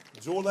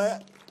 Enjoy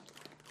that.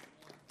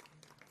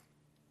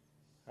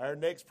 Our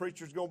next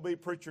preacher is going to be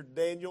Preacher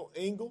Daniel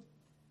Engel.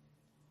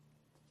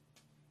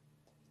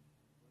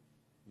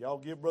 Y'all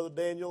give Brother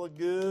Daniel a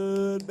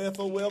good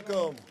Bethel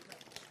welcome.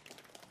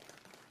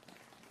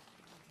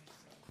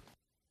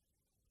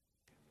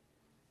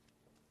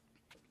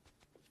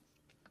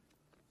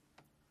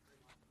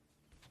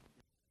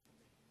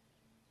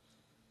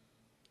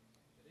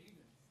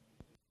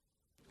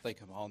 they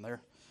come on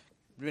there.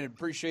 Been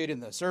appreciating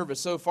the service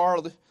so far.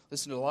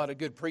 Listen to a lot of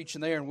good preaching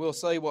there, and we'll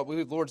say what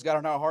the Lord's got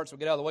on our hearts. We'll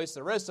get out of the way so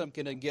the rest of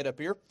them can get up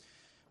here.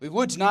 We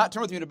would tonight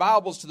turn with me in the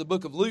Bibles to the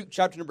book of Luke,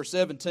 chapter number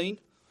 17.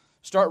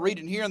 Start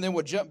reading here, and then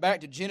we'll jump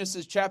back to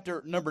Genesis,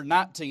 chapter number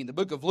 19. The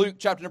book of Luke,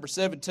 chapter number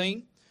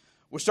 17.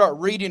 We'll start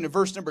reading in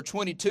verse number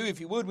 22. If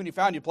you would, when you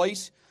find your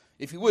place,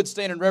 if you would,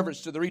 stand in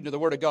reverence to the reading of the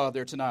Word of God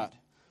there tonight.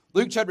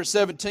 Luke chapter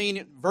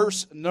 17,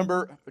 verse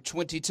number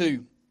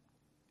 22.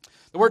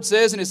 The Word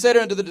says, "And he said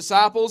unto the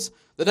disciples,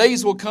 The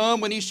days will come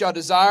when ye shall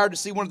desire to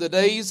see one of the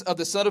days of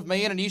the Son of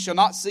Man, and ye shall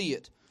not see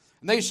it.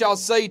 And they shall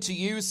say to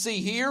you,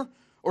 See here,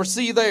 or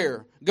see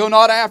there. Go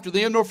not after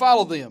them, nor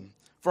follow them.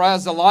 For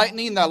as the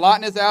lightning that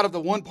lighteneth out of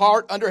the one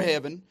part under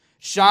heaven,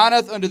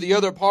 shineth unto the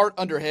other part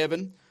under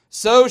heaven,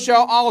 so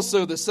shall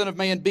also the Son of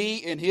Man be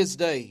in his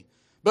day.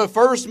 But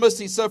first must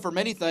he suffer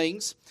many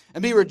things,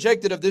 and be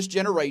rejected of this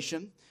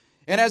generation.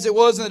 And as it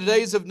was in the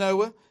days of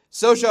Noah,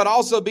 so shall it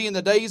also be in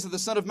the days of the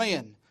Son of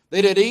Man.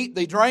 They did eat,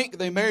 they drank,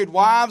 they married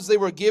wives, they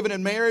were given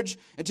in marriage,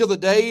 until the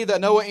day that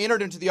Noah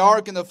entered into the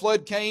ark, and the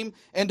flood came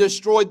and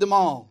destroyed them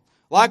all.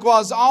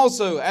 Likewise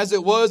also, as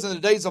it was in the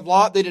days of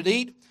Lot, they did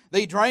eat,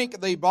 they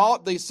drank, they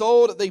bought, they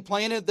sold, they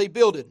planted, they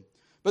builded.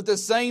 But the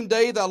same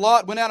day that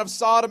Lot went out of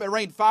Sodom, it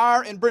rained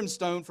fire and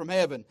brimstone from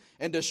heaven,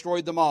 and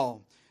destroyed them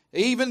all.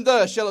 Even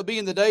thus shall it be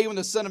in the day when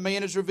the Son of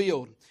Man is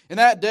revealed. In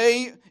that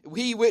day,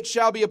 he which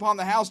shall be upon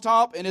the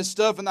housetop, and his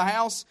stuff in the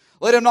house,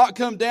 let him not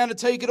come down to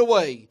take it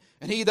away.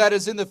 And he that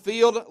is in the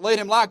field, let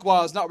him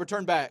likewise not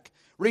return back.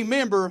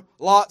 Remember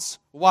Lot's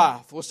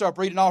wife." We'll start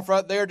reading off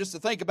right there just to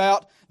think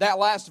about that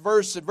last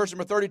verse, in verse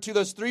number 32,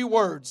 those three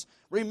words.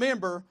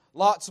 Remember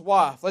Lot's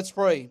wife. Let's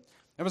pray.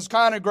 And was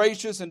kind and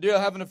gracious and dear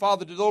Heavenly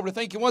Father, to the Lord, we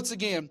thank you once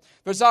again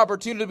for this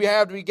opportunity we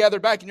have to be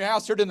gathered back in your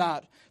house here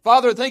tonight.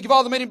 Father, thank you for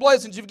all the many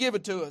blessings you've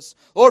given to us.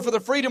 Lord, for the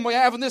freedom we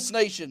have in this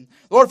nation.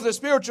 Lord, for the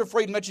spiritual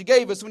freedom that you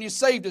gave us when you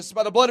saved us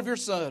by the blood of your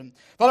Son.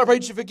 Father, I pray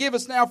that you forgive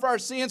us now for our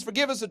sins.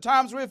 Forgive us the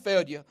times we have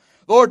failed you.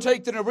 Lord,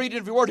 take the reading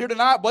of your word here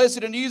tonight. Bless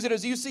it and use it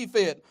as you see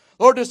fit.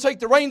 Lord, just take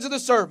the reins of the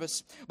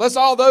service. Bless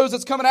all those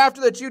that's coming after,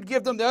 that you'd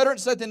give them the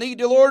utterance that they need,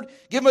 dear Lord.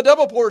 Give them a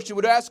double portion,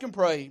 would ask and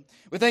pray.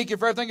 We thank you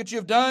for everything that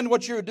you've done,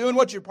 what you're doing,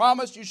 what you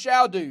promised you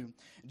shall do.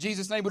 In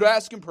Jesus' name, would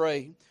ask and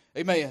pray.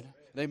 Amen.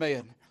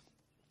 Amen.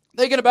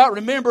 Thinking about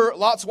remember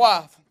Lot's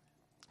wife.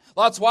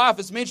 Lot's wife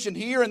is mentioned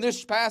here in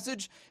this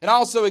passage, and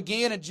also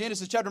again in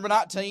Genesis chapter number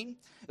 19.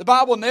 The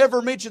Bible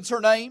never mentions her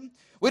name.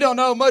 We don't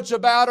know much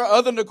about her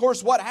other than, of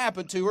course, what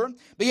happened to her.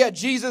 But yet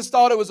Jesus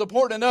thought it was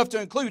important enough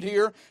to include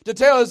here to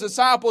tell his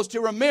disciples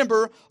to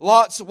remember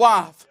Lot's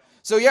wife.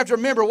 So you have to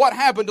remember what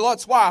happened to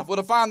Lot's wife. Well,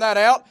 to find that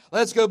out,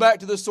 let's go back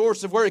to the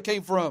source of where it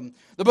came from.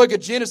 The book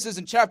of Genesis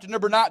in chapter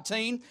number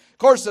 19. Of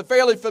course, a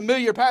fairly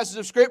familiar passage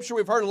of Scripture.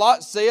 We've heard a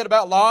lot said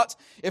about Lot.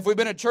 If we've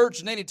been in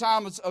church at any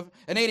time, at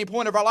any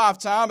point of our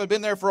lifetime, and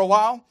been there for a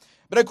while.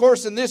 But of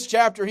course, in this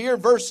chapter here,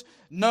 verse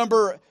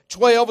number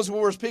 12 is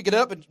where we're picking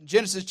up in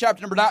Genesis chapter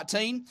number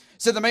 19.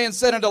 Said the man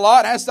said unto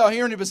Lot, Hast thou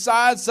here any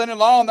besides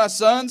son-in-law and thy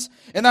sons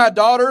and thy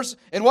daughters,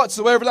 and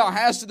whatsoever thou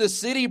hast of this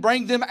city,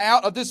 bring them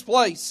out of this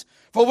place.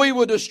 For we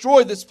will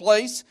destroy this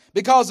place,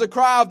 because the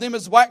cry of them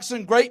is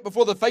waxen great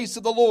before the face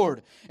of the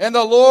Lord. And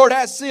the Lord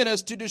hath sent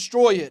us to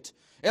destroy it.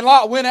 And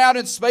Lot went out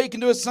and spake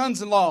unto his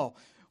sons-in-law,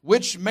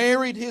 which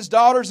married his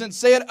daughters, and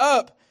said,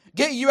 Up,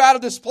 get you out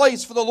of this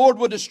place, for the Lord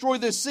will destroy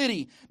this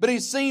city. But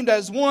he seemed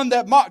as one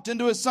that mocked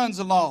unto his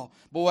sons-in-law.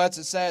 Boy, that's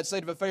a sad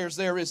state of affairs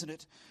there, isn't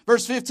it?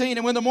 Verse 15,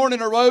 And when the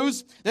morning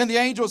arose, then the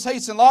angels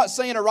hastened Lot,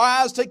 saying,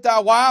 Arise, take thy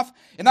wife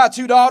and thy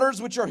two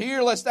daughters, which are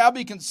here, lest thou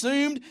be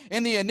consumed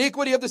in the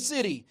iniquity of the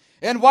city.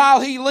 And while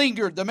he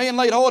lingered, the man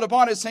laid hold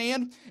upon his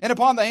hand, and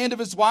upon the hand of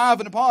his wife,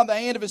 and upon the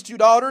hand of his two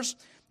daughters,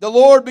 the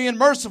Lord being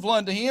merciful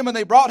unto him, and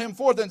they brought him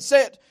forth and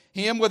set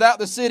him without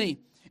the city.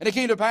 And it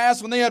came to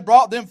pass, when they had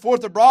brought them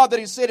forth abroad, that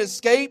he said,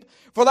 Escape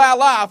for thy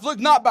life, look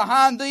not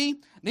behind thee,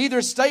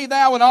 neither stay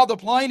thou in all the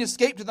plain,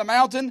 escape to the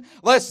mountain,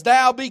 lest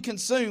thou be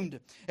consumed.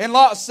 And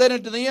Lot said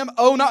unto them,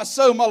 O not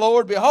so, my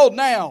Lord, behold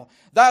now,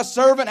 thy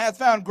servant hath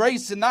found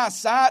grace in thy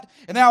sight,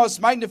 and thou hast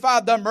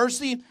magnified thy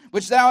mercy,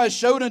 which thou hast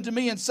showed unto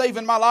me in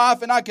saving my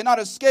life, and I cannot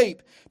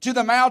escape to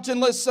the mountain,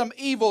 lest some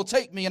evil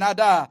take me and I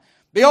die.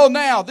 Behold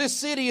now, this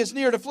city is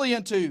near to flee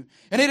into,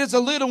 and it is a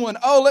little one.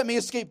 Oh, let me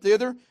escape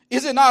thither.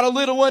 Is it not a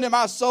little one, and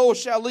my soul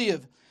shall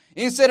live?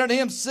 And he said unto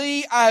him,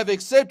 See, I have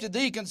accepted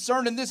thee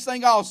concerning this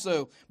thing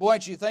also. Boy,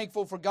 ain't you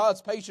thankful for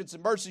God's patience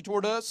and mercy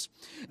toward us?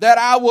 That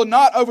I will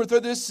not overthrow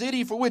this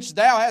city for which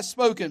thou hast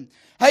spoken.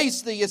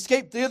 Haste thee,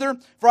 escape thither,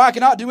 for I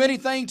cannot do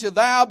anything till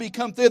thou be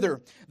come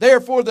thither.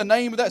 Therefore the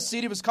name of that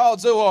city was called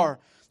Zoar.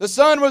 The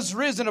sun was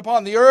risen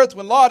upon the earth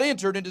when Lot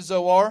entered into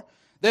Zoar.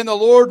 Then the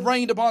Lord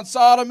rained upon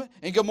Sodom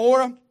and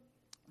Gomorrah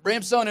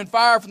brimstone and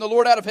fire from the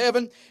Lord out of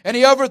heaven, and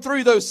he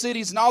overthrew those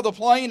cities and all the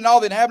plain and all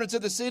the inhabitants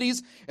of the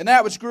cities and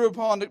that which grew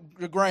upon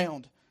the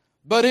ground.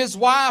 But his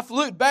wife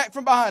looked back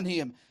from behind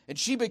him, and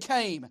she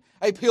became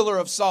a pillar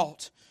of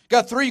salt.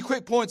 Got 3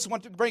 quick points I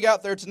want to bring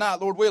out there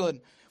tonight, Lord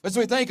willing. As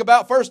we think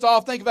about, first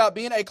off, think about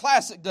being a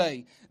classic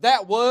day.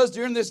 That was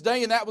during this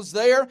day and that was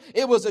there.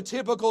 It was a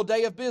typical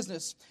day of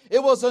business.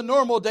 It was a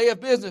normal day of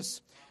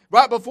business.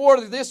 Right before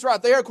this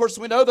right there, of course,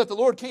 we know that the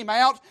Lord came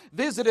out,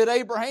 visited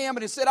Abraham,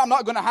 and he said, I'm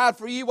not going to hide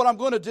for you what I'm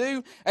going to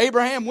do.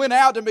 Abraham went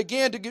out and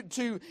began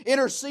to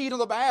intercede on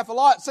the behalf of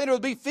Lot, saying it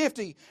would be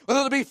 50,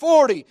 whether it would be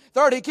 40,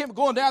 30. He kept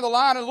going down the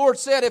line, and the Lord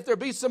said, if there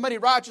be so many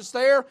righteous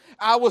there,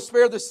 I will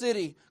spare the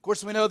city. Of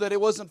course, we know that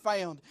it wasn't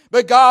found.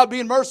 But God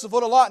being merciful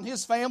to Lot and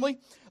his family,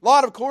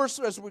 Lot, of course,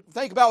 as we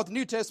think about what the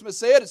New Testament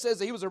said, it says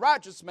that he was a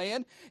righteous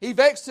man. He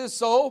vexed his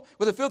soul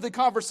with the filthy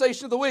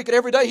conversation of the wicked.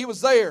 Every day he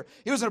was there.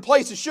 He was in a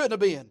place he shouldn't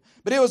have been.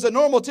 But it was a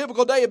normal,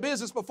 typical day of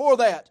business before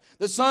that.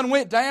 The sun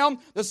went down.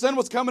 The sun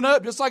was coming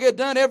up just like it had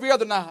done every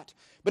other night.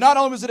 But not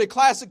only was it a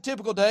classic,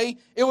 typical day,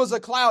 it was a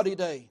cloudy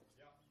day.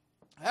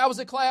 How was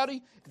it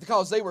cloudy?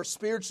 Because they were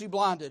spiritually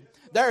blinded.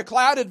 Their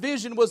clouded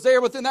vision was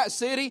there within that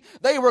city.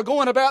 They were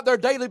going about their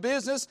daily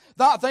business,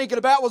 not thinking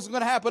about what's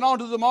going to happen on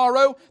to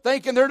tomorrow,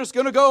 thinking they're just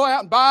going to go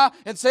out and buy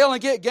and sell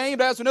and get gain.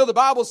 But as we know, the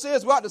Bible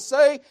says, we ought to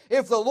say,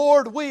 if the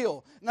Lord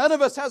will. None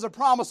of us has a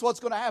promise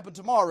what's going to happen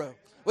tomorrow.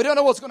 We don't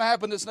know what's going to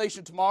happen to this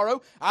nation tomorrow.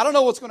 I don't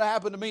know what's going to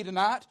happen to me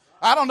tonight.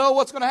 I don't know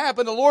what's going to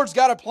happen. The Lord's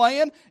got a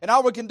plan, and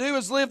all we can do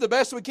is live the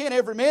best we can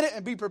every minute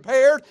and be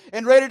prepared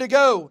and ready to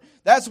go.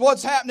 That's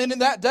what's happening in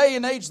that day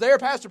and age there.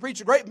 Pastor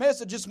preached a great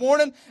message this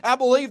morning. I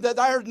believe that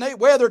our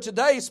weather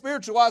today,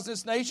 spiritual-wise in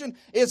this nation,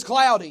 is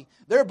cloudy.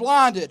 They're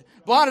blinded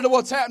to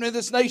what's happening in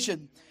this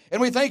nation.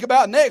 And we think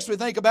about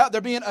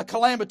there being a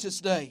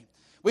calamitous day.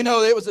 We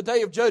know that it was a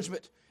day of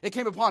judgment. It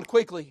came upon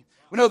quickly.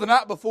 We know the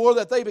night before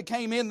that they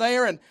came in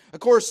there, and of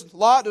course,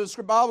 Lot,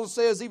 the Bible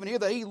says even here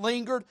that he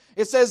lingered.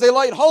 It says they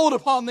laid hold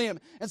upon them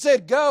and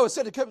said, go. It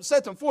said to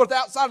set them forth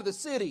outside of the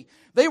city.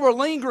 They were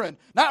lingering,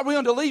 not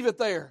willing to leave it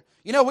there.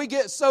 You know, we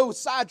get so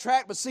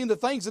sidetracked with seeing the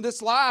things in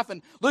this life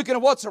and looking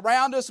at what's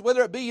around us,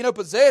 whether it be,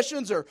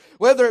 possessions or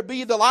whether it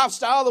be the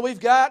lifestyle that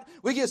we've got.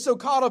 We get so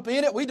caught up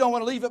in it, we don't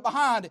want to leave it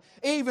behind,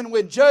 even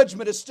when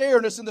judgment is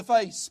staring us in the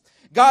face.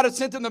 God had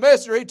sent them the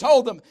messenger. He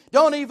told them,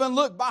 don't even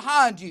look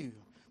behind you.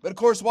 But of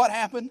course, what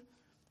happened?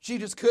 She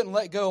just couldn't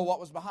let go of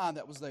what was behind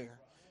that was there.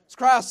 As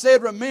Christ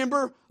said,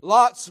 remember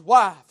Lot's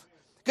wife.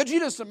 Could you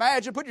just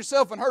imagine, put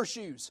yourself in her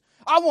shoes?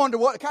 I wonder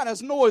what kind of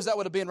noise that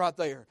would have been right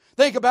there.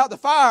 Think about the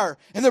fire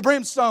and the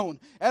brimstone.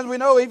 As we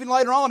know, even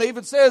later on, it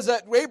even says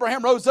that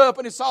Abraham rose up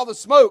and he saw the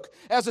smoke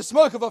as the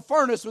smoke of a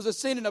furnace was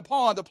ascending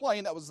upon the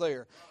plain that was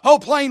there. The whole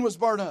plain was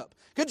burned up.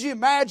 Could you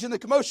imagine the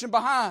commotion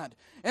behind?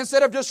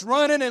 Instead of just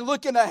running and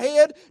looking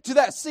ahead to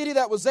that city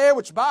that was there,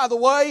 which, by the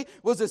way,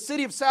 was a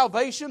city of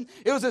salvation.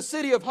 It was a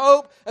city of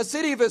hope, a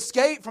city of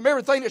escape from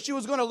everything that she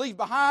was going to leave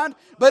behind.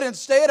 But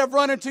instead of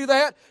running to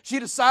that, she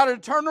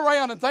decided to turn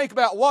around and think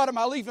about, what am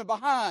I leaving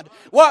behind?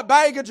 What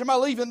baggage am I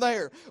leaving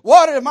there?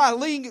 What am I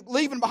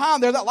leaving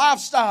behind there? That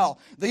lifestyle,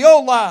 the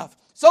old life,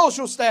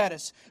 social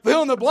status,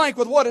 fill in the blank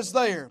with what is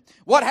there.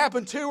 What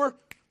happened to her?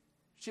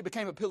 She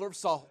became a pillar of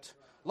salt.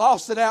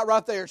 Lost it out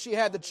right there. She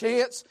had the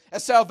chance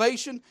at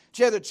salvation.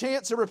 She had the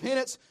chance of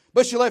repentance,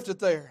 but she left it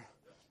there.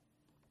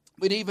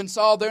 We even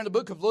saw there in the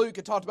book of Luke,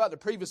 it talked about the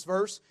previous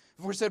verse.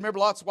 Before he said, remember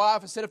Lot's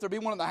wife, it said if there be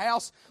one in the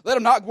house, let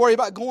him not worry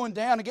about going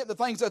down and getting the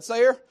things that's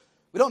there.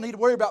 We don't need to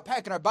worry about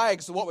packing our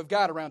bags of what we've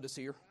got around us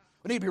here.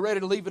 We need to be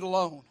ready to leave it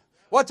alone.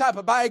 What type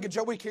of baggage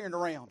are we carrying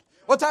around?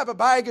 What type of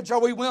baggage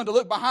are we willing to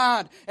look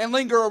behind and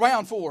linger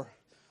around for?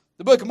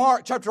 The book of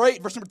Mark, chapter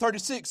 8, verse number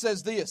 36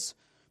 says this,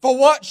 for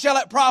what shall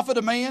it profit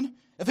a man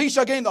if he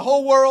shall gain the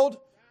whole world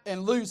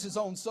and lose his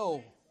own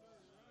soul?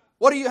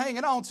 What are you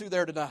hanging on to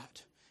there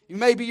tonight?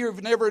 Maybe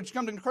you've never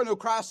come to know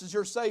Christ as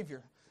your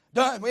Savior.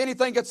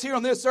 Anything that's here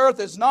on this earth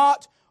is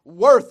not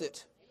worth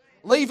it.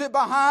 Leave it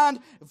behind.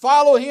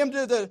 Follow Him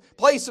to the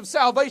place of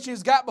salvation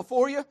He's got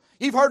before you.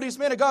 You've heard these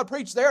men of God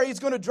preach there. He's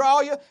going to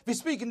draw you. If He's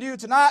speaking to you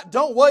tonight,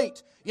 don't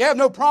wait. You have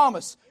no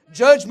promise.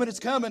 Judgment is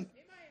coming.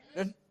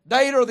 The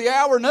date or the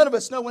hour, none of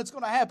us know when it's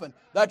going to happen.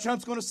 That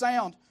trump's going to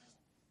sound.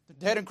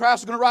 The dead in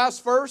Christ are going to rise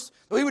first.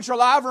 We which are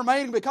alive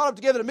remain and be caught up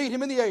together to meet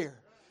Him in the air.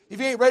 If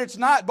you ain't ready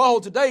tonight,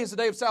 behold, today is the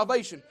day of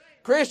salvation.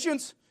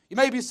 Christians, you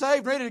may be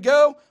saved, ready to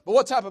go, but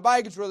what type of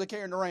baggage are they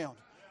carrying around?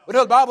 We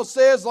know the Bible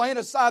says, laying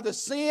aside the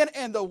sin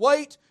and the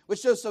weight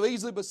which does so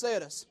easily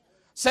beset us.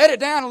 Set it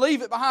down and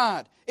leave it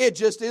behind. It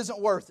just isn't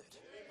worth it.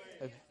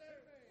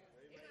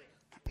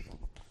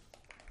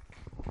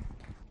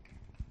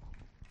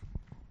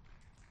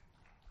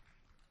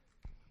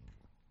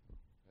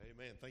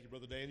 Amen. Thank you,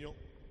 Brother Daniel.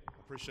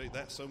 Appreciate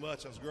that so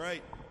much. That was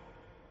great.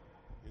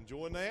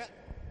 Enjoying that?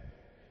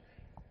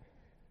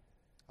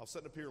 I was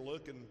sitting up here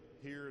looking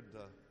here at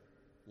the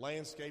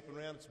landscape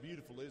around. It's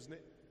beautiful, isn't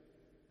it?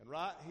 And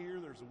right here,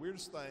 there's the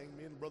weirdest thing.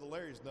 Me and Brother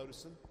Larry's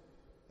noticing.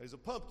 There's a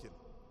pumpkin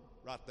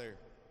right there.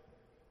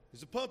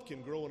 There's a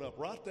pumpkin growing up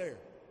right there.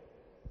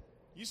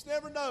 You just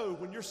never know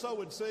when you're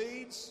sowing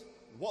seeds,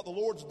 what the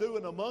Lord's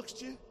doing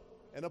amongst you,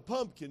 and a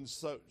pumpkin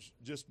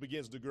just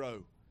begins to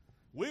grow.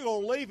 We're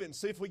going to leave it and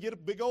see if we get a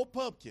big old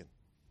pumpkin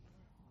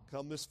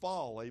come this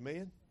fall.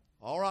 Amen.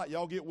 All right,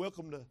 y'all get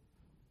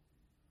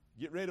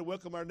ready to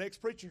welcome our next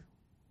preacher.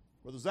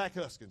 Brother Zach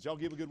Huskins. Y'all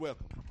give a good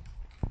welcome.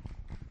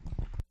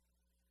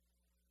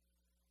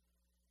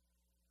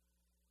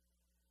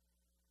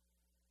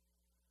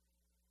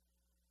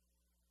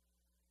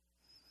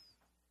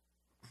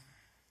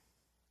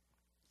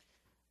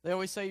 They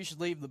always say you should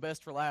leave the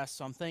best for last,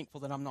 so I'm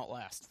thankful that I'm not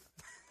last.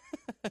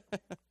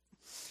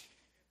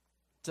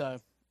 So,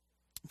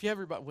 if you have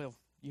your Bible, well,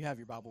 you have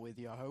your Bible with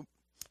you, I hope.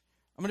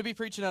 I'm going to be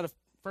preaching out of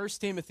 1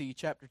 Timothy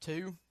chapter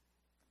 2.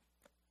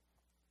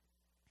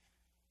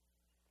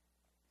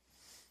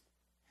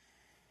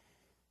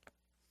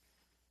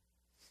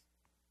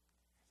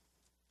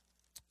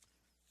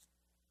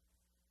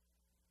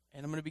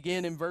 And I'm going to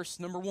begin in verse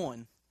number 1.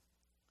 It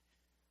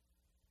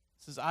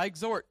says, I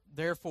exhort,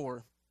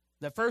 therefore,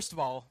 that first of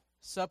all,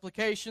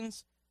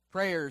 supplications,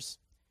 prayers,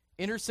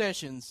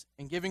 intercessions,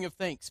 and giving of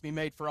thanks be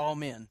made for all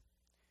men,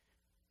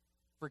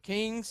 for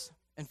kings,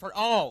 and for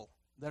all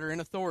that are in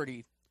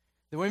authority,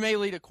 that we may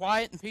lead a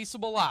quiet and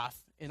peaceable life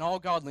in all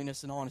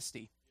godliness and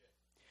honesty.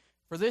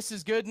 For this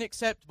is good and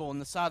acceptable in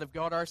the sight of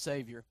God our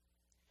Savior,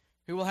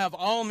 who will have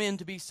all men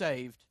to be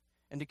saved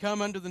and to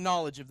come unto the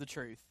knowledge of the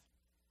truth.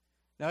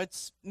 Now,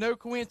 it's no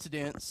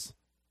coincidence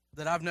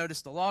that I've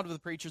noticed a lot of the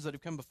preachers that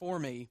have come before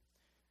me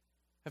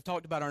have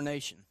talked about our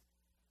nation.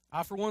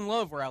 I, for one,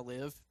 love where I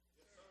live.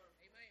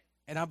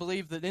 And I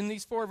believe that in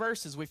these 4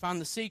 verses we find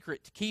the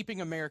secret to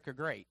keeping America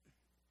great.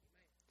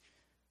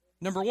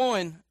 Number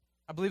 1,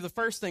 I believe the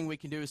first thing we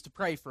can do is to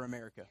pray for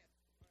America.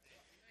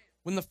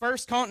 When the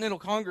First Continental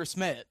Congress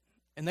met,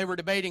 and they were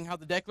debating how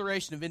the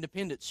Declaration of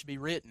Independence should be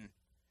written,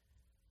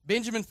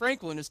 Benjamin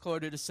Franklin is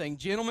quoted as saying,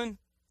 Gentlemen,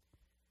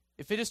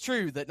 if it is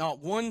true that not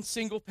one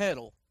single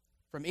petal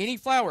from any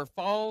flower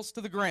falls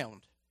to the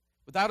ground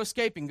without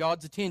escaping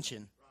God's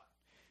attention,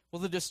 will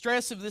the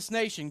distress of this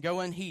nation go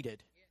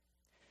unheeded?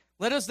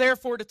 Let us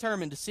therefore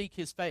determine to seek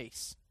his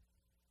face.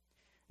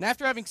 And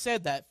after having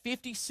said that,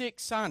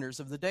 56 signers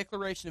of the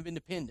Declaration of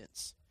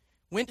Independence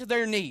went to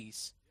their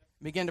knees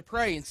and began to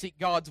pray and seek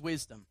God's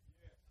wisdom.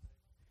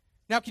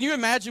 Now, can you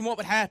imagine what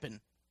would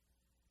happen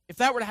if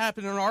that were to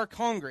happen in our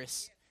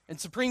Congress and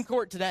Supreme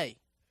Court today?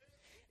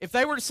 If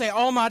they were to say,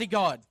 Almighty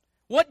God,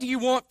 what do you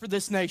want for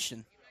this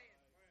nation?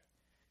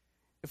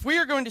 If we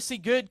are going to see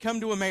good come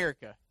to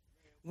America,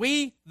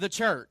 we, the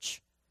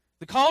church,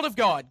 the called of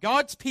God,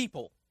 God's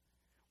people,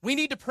 we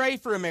need to pray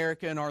for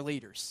America and our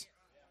leaders.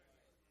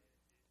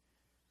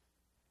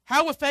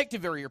 How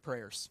effective are your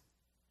prayers?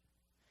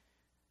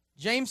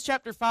 James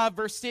chapter 5,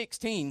 verse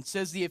 16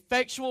 says, the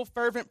effectual,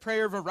 fervent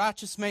prayer of a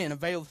righteous man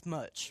availeth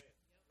much.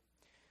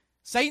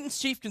 Satan's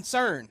chief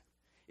concern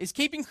is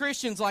keeping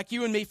Christians like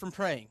you and me from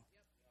praying.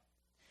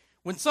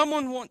 When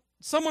someone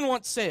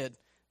once said,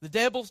 the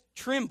devil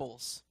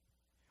trembles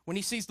when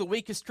he sees the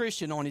weakest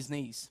Christian on his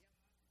knees.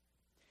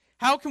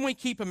 How can we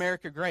keep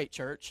America great,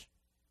 church?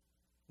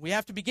 We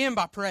have to begin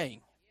by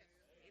praying.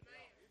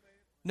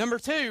 Number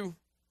 2,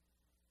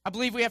 I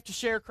believe we have to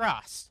share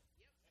Christ.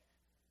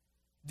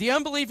 The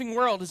unbelieving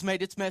world has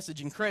made its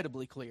message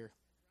incredibly clear.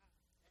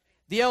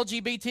 The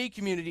LGBT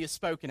community has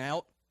spoken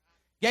out.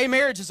 Gay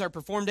marriages are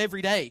performed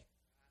every day.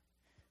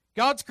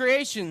 God's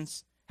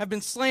creations have been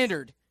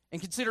slandered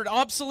and considered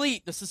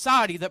obsolete in a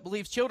society that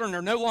believes children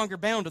are no longer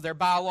bound to their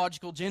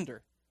biological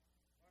gender.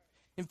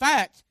 In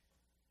fact,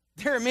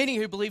 there are many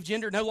who believe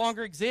gender no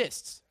longer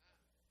exists.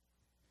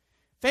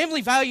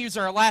 Family values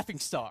are a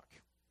laughingstock.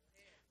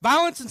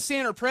 Violence and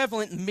sin are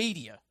prevalent in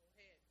media.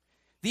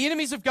 The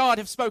enemies of God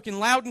have spoken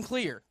loud and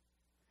clear.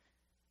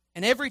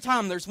 And every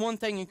time there's one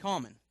thing in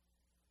common.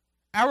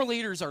 Our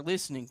leaders are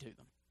listening to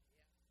them.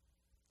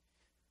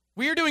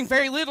 We are doing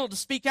very little to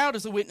speak out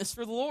as a witness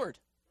for the Lord.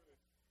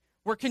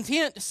 We're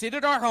content to sit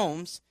at our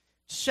homes,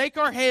 to shake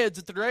our heads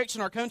at the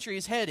direction our country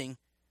is heading.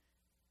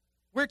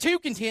 We're too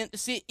content to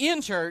sit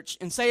in church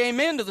and say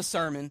amen to the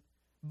sermon,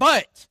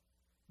 but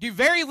do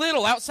very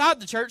little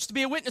outside the church to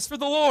be a witness for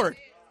the Lord.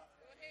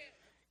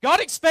 God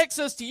expects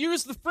us to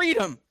use the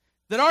freedom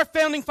that our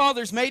founding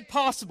fathers made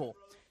possible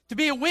to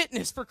be a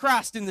witness for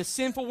Christ in this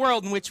sinful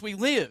world in which we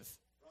live.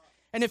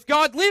 And if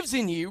God lives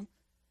in you,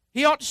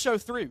 he ought to show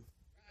through.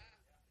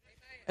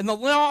 And the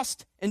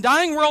lost and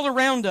dying world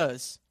around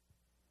us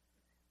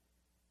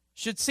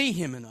should see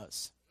him in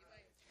us.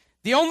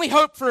 The only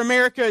hope for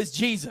America is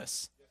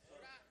Jesus.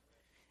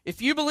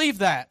 If you believe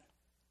that,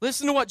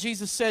 listen to what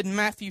Jesus said in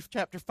Matthew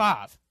chapter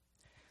 5.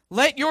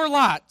 Let your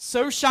light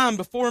so shine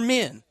before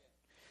men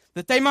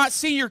that they might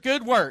see your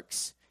good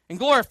works and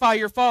glorify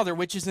your Father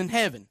which is in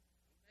heaven.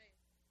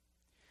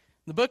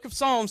 The book of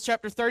Psalms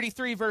chapter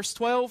 33 verse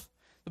 12,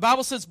 the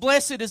Bible says,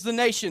 blessed is the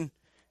nation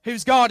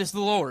whose God is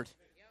the Lord.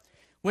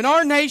 When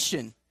our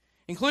nation,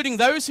 including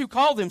those who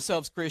call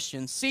themselves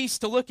Christians, cease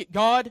to look at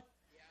God,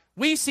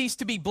 we cease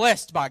to be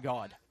blessed by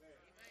God.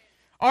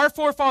 Our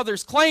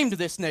forefathers claimed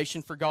this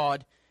nation for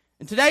God,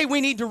 and today we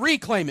need to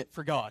reclaim it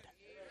for God.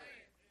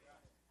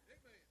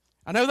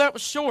 I know that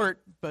was short,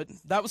 but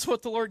that was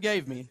what the Lord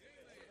gave me.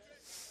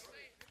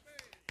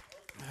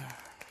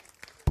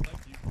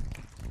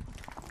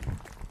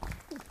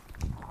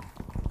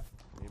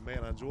 Amen.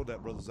 I enjoyed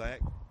that, Brother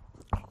Zach.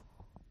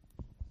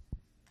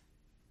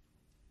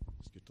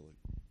 Let's get to Luke.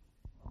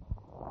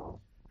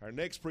 Our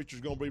next preacher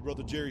is going to be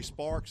Brother Jerry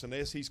Sparks, and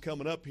as he's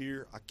coming up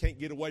here, I can't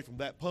get away from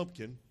that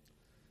pumpkin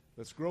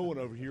that's growing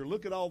over here.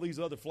 Look at all these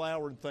other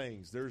flowering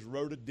things. There's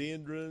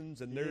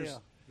rhododendrons, and there's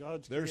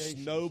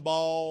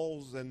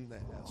snowballs and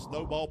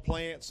snowball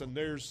plants, and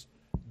there's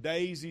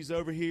daisies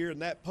over here,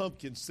 and that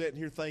pumpkin's sitting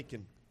here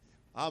thinking,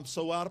 I'm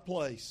so out of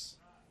place.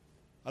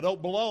 I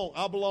don't belong.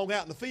 I belong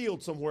out in the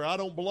field somewhere. I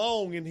don't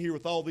belong in here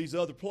with all these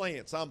other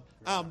plants.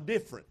 I'm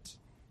different.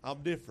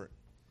 I'm different.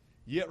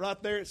 Yet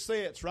right there it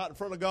sits, right in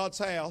front of God's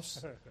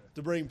house,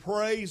 to bring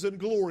praise and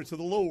glory to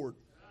the Lord.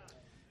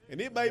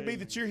 And it may be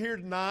that you're here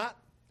tonight,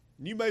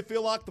 and you may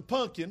feel like the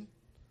pumpkin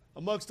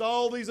amongst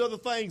all these other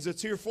things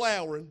that's here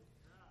flowering,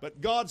 but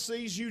God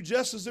sees you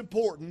just as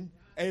important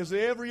as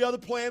every other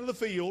plant in the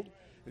field.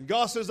 And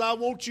God says, I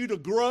want you to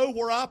grow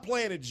where I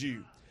planted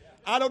you.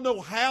 I don't know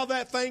how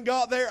that thing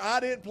got there. I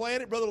didn't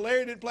plant it. Brother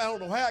Larry didn't plant it. I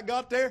don't know how it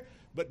got there.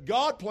 But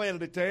God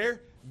planted it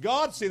there.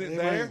 God sent it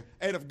there.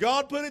 And if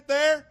God put it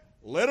there,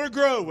 let her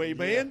grow.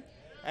 Amen.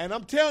 Yeah. And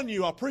I'm telling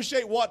you, I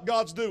appreciate what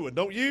God's doing.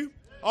 Don't you?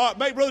 All right,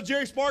 make Brother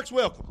Jerry Sparks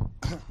welcome.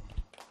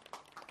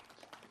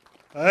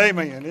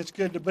 Amen. It's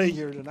good to be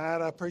here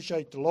tonight. I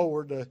appreciate the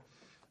Lord.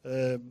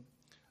 I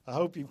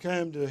hope you've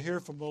come to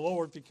hear from the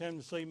Lord. If you come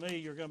to see me,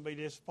 you're going to be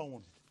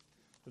disappointed.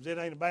 Because it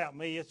ain't about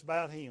me, it's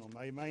about Him.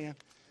 Amen.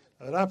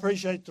 But I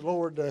appreciate the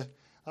Lord.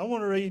 I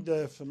want to read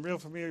some real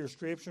familiar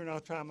scripture, and I'll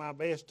try my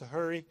best to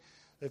hurry.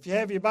 If you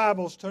have your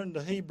Bibles, turn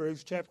to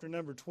Hebrews chapter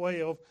number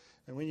 12.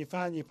 And when you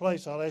find your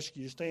place, I'll ask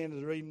you to stand to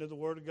the reading of the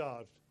Word of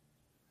God.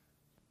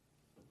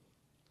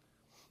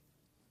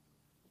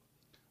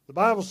 The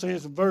Bible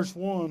says in verse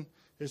 1,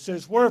 it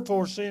says,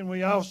 Wherefore, seeing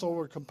we also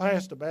are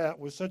compassed about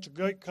with such a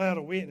great cloud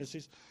of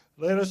witnesses,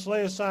 let us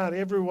lay aside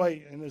every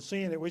weight and the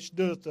sin that which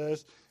doeth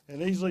us,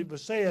 and easily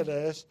beset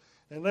us,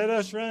 and let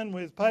us run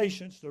with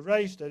patience the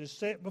race that is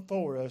set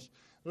before us,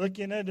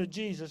 looking unto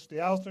Jesus,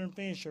 the author and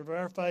finisher of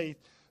our faith,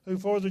 who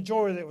for the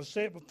joy that was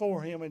set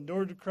before him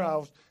endured the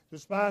cross,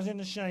 despising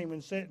the shame,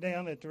 and sat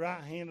down at the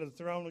right hand of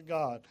the throne of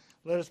God.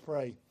 Let us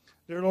pray.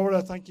 Dear Lord,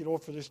 I thank you,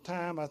 Lord, for this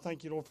time. I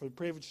thank you, Lord, for the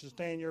privilege to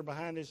stand here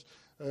behind this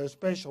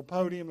special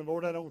podium. And,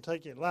 Lord, I don't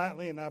take it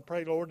lightly. And I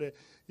pray, Lord, that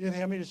you'd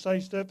help me to say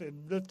stuff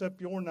and lift up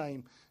your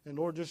name. And,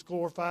 Lord, just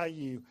glorify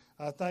you.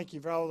 I thank you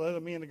for all the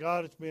other men of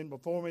God that's been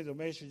before me, the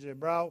message they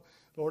brought.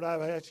 Lord, I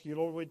ask you,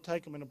 Lord, we'd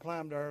take them and apply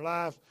them to our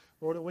lives.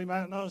 Lord, that we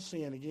might not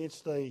sin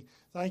against thee.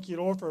 Thank you,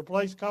 Lord, for a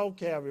place called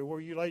Calvary where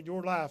you laid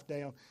your life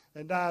down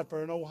and died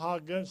for an old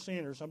hog-gut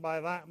sinner,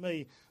 somebody like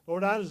me.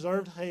 Lord, I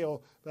deserved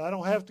hell, but I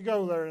don't have to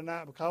go there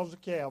tonight because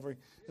of Calvary.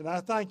 And I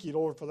thank you,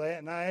 Lord, for that.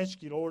 And I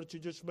ask you, Lord, that you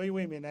just be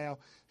with me now.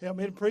 Help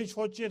me to preach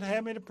what you'd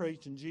have me to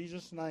preach. In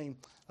Jesus' name,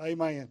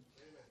 amen.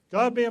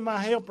 God being my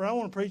helper, I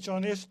want to preach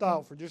on this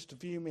thought for just a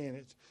few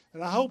minutes.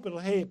 And I hope it'll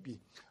help you.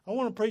 I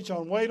want to preach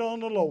on wait on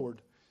the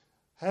Lord.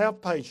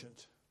 Have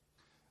patience.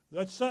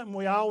 That's something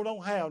we all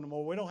don't have no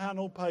more. We don't have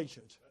no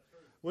patience.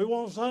 We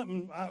want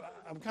something.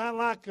 I'm kind of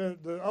like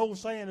the old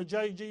saying of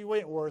J.G.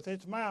 Whitworth,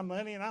 it's my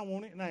money and I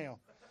want it now.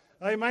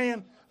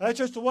 Amen. That's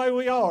just the way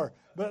we are.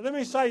 But let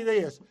me say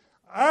this.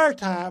 Our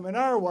time and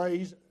our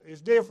ways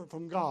is different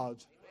from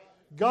God's.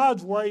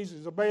 God's ways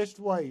is the best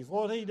ways.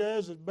 What he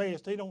does is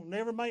best. He don't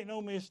never make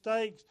no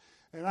mistakes,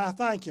 and I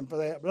thank him for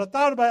that. But I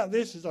thought about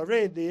this as I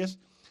read this,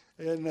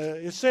 and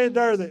it said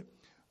there that,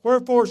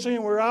 Wherefore,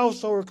 seeing we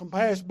also are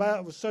compassed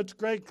about with such a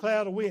great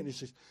cloud of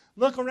witnesses.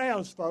 Look around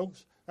us,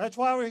 folks. That's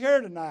why we're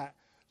here tonight.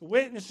 The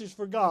witnesses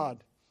for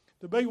God.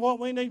 To be what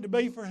we need to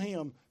be for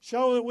him.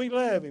 Show that we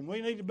love him.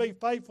 We need to be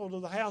faithful to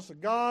the house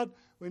of God.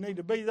 We need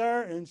to be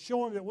there and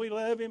show him that we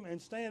love him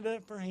and stand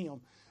up for him.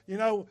 You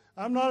know,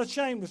 I'm not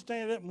ashamed to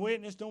stand up and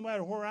witness no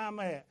matter where I'm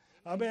at.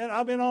 I've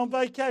been on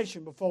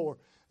vacation before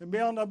and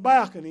been on the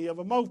balcony of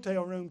a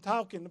motel room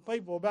talking to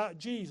people about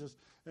Jesus.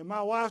 And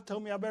my wife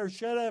told me I better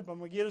shut up. I'm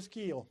going to get us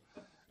killed.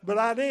 But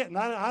I didn't.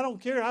 I don't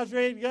care. I was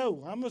ready to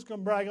go. I'm just going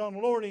to brag on the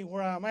Lord even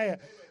where I'm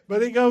at.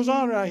 But it goes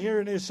on right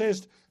here and it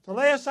says, to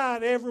lay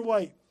aside every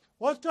weight.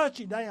 What's got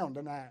you down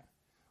tonight?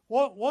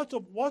 What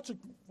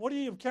are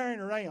you carrying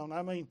around?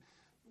 I mean,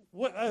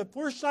 if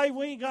we're saved,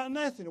 we ain't got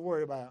nothing to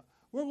worry about.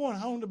 We're going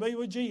home to be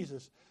with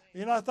Jesus.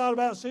 You know, I thought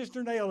about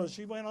Sister Nella.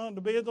 She went on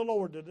to be with the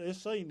Lord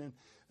this evening.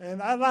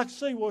 And I'd like to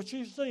see what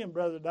she's seeing,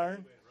 Brother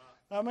Darren.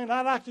 I mean,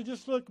 I'd like to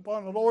just look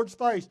upon the Lord's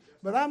face.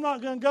 But I'm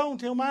not going to go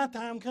until my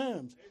time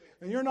comes.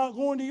 And you're not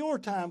going till your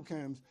time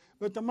comes.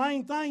 But the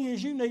main thing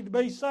is you need to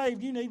be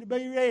saved. You need to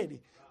be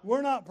ready.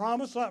 We're not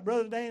promised, like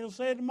Brother Daniel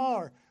said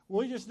tomorrow.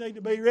 We just need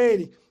to be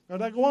ready.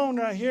 But I go on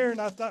right here, and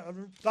I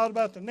thought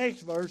about the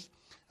next verse.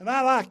 And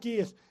I like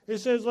this. It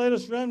says, let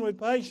us run with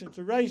patience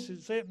the race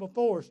that's set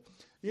before us.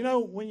 You know,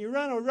 when you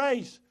run a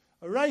race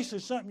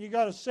is something you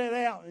got to set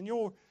out. And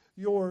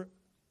your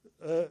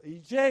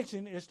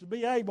ejection is to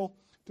be able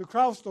to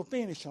cross the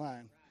finish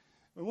line.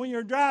 And when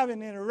you're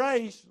driving in a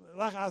race,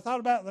 like I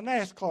thought about the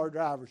NASCAR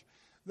drivers,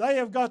 they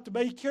have got to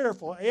be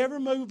careful every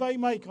move they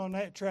make on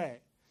that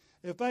track.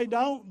 If they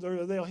don't,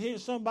 they'll hit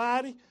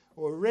somebody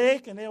or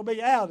wreck, and they'll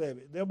be out of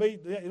it. It'll be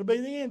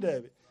the end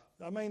of it.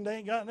 I mean, they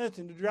ain't got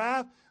nothing to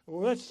drive.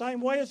 Well, that's the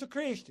same way as a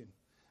Christian.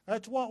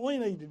 That's what we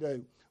need to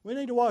do. We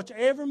need to watch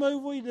every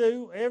move we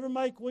do, every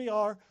make we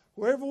are,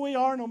 wherever we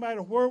are, no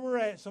matter where we're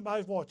at,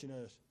 somebody's watching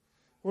us.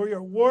 Where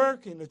you're at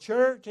work, in the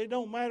church, it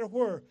don't matter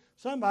where.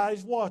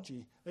 Somebody's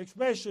watching,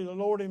 especially the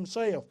Lord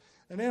himself.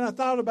 And then I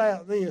thought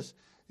about this.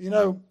 You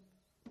know,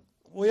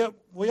 we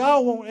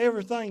all want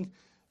everything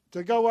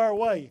to go our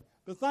way.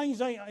 But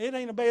it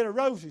ain't a bed of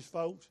roses,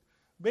 folks.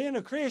 Being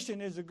a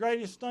Christian is the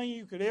greatest thing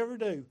you could ever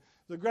do.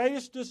 The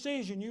greatest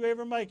decision you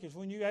ever make is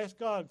when you ask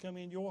God to come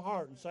into your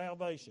heart in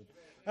salvation.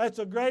 That's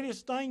the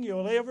greatest thing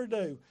you'll ever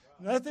do.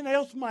 Nothing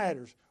else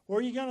matters.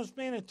 Where you're going to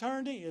spend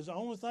eternity is the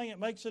only thing that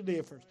makes a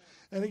difference.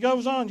 And it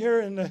goes on here,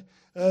 and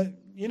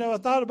I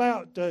thought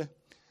about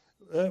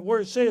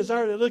where it says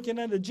there, that looking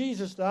unto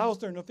Jesus, the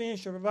author and the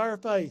finisher of our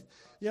faith.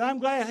 I'm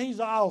glad he's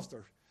the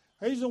author.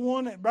 He's the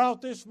one that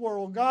brought this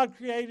world. God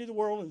created the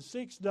world in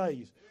 6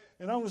 days.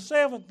 And on the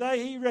 7th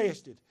day, he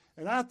rested.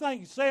 And I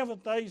think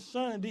 7th day is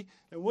Sunday,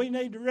 and we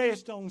need to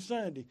rest on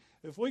Sunday.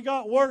 If we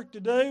got work to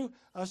do,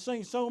 I've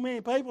seen so many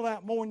people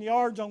out mowing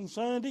yards on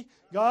Sunday.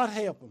 God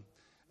help them.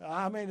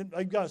 I mean,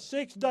 they've got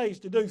 6 days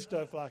to do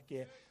stuff like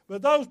that.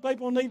 But those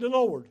people need the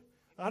Lord.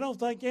 I don't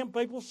think them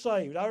people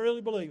saved. I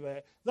really believe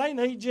that. They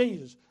need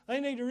Jesus. They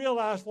need to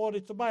realize what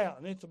it's about,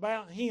 and it's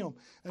about him.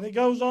 And it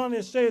goes on,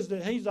 it says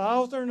that he's the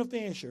author and the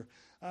finisher.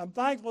 I'm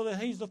thankful that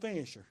he's the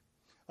finisher.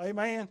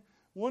 Amen.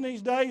 One of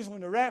these days when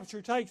the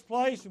rapture takes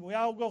place and we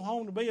all go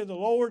home to be with the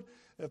Lord,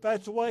 if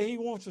that's the way he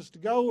wants us to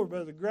go, or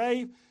by the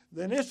grave,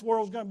 then this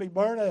world's going to be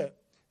burned up.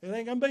 It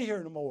ain't going to be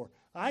here no more.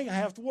 I ain't going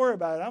to have to worry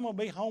about it. I'm going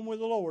to be home with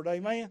the Lord.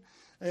 Amen.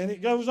 And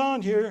it goes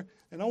on here,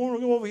 and I want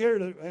to go over here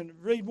and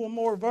read one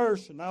more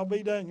verse, and I'll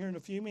be done here in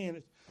a few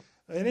minutes.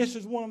 And this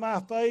is one of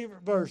my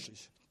favorite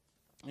verses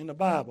in the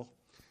Bible.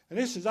 And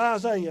this is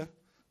Isaiah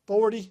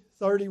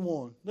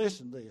 40:31.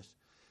 Listen to this.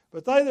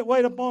 But they that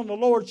wait upon the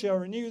Lord shall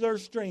renew their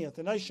strength,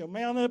 and they shall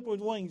mount up with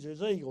wings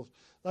as eagles.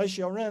 They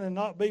shall run and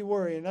not be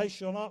weary, and they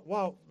shall not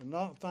walk and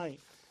not faint.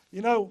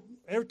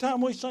 Every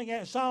time we sing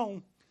that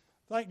song,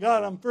 thank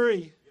God I'm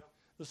free.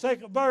 The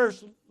second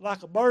verse,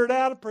 like a bird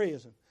out of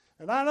prison.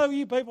 And I know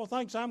you people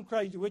think I'm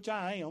crazy, which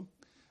I am.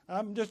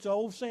 I'm just an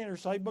old sinner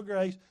saved by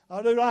grace.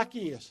 I'll do like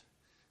this.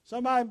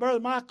 Somebody, Brother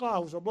Mike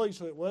Laws, I believe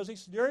so it was, he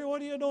said, Jerry,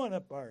 what are you doing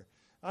up there?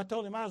 I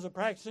told him I was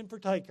practicing for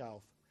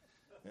takeoff.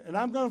 And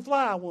I'm going to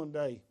fly one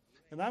day.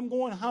 And I'm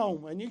going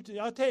home. And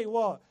I'll tell you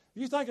what,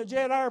 you think a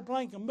jet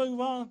airplane can move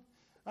on?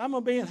 I'm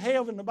going to be in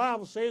heaven, the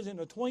Bible says, in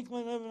the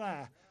twinkling of an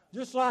eye.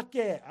 Just like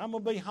that, I'm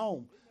going to be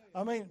home.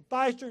 I mean,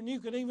 faster than you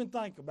could even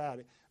think about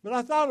it. But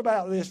I thought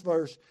about this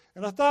verse,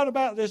 and I thought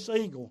about this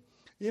eagle.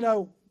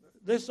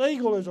 This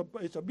eagle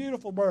it's a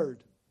beautiful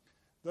bird.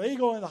 The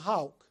eagle and the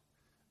hawk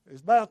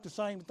is about the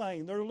same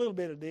thing. There's a little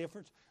bit of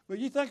difference. But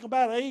you think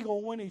about an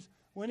eagle when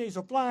he's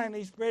flying,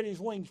 he spread his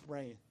wings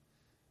spread.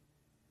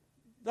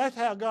 That's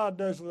how God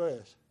does with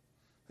us.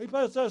 He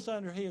puts us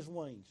under his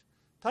wings,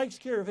 takes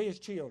care of his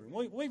children.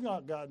 We've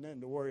not got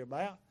nothing to worry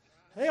about.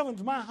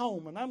 Heaven's my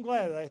home, and I'm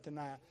glad of that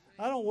tonight.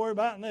 I don't worry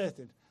about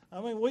nothing. I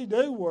mean, we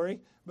do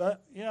worry,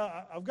 but,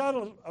 I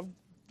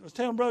was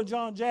telling Brother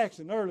John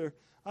Jackson earlier,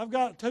 I've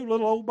got 2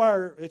 little old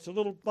birds. It's a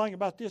little thing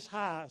about this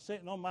high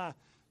sitting on my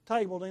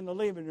table in the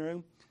living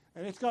room,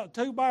 and it's got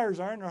 2 birds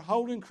there, and they're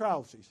holding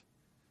crosses,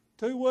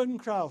 2 wooden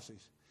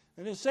crosses.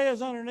 And it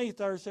says underneath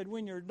there, it said,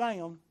 when you're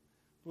down,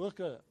 look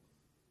up.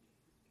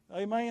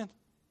 Amen?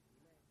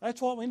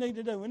 That's what we need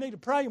to do. We need to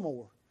pray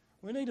more.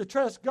 We need to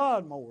trust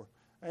God more.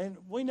 And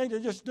we need to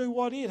just do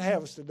what he'd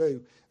have us to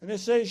do. And it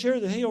says here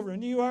that he'll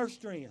renew our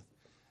strength.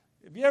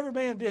 Have you ever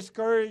been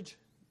discouraged,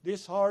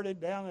 disheartened,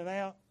 down and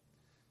out?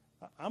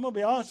 I'm going to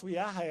be honest with you,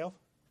 I have.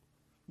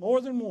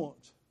 More than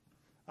once.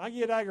 I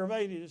get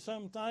aggravated at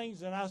some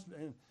things, and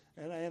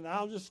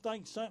I'll just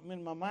think something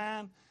in my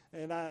mind,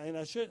 and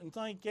I shouldn't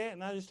think that,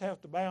 and I just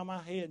have to bow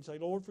my head and say,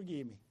 Lord,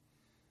 forgive me.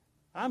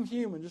 I'm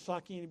human just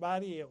like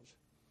anybody else.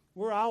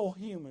 We're all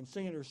human,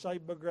 sinners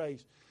saved by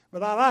grace.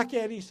 But I like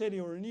that he said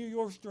he'll renew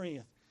your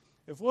strength.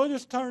 If we'll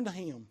just turn to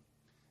him,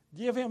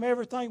 give him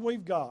everything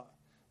we've got,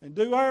 and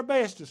do our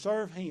best to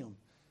serve him,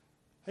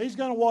 he's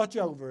going to watch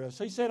over us.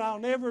 He said, I'll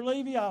never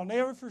leave you, I'll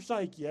never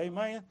forsake you.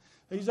 Amen.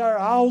 He's there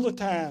all the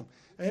time.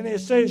 And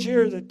it says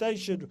here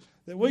that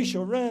we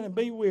shall run and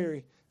be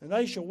weary, and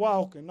they shall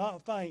walk and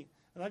not faint.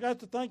 And I got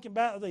to thinking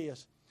about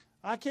this.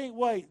 I can't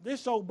wait.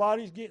 This old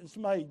body's getting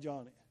some age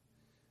on it.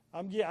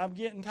 I'm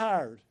getting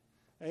tired,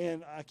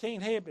 and I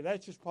can't help it.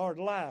 That's just part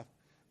of life.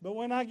 But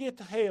when I get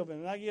to heaven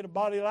and I get a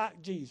body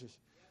like Jesus,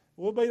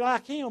 we'll be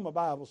like him, the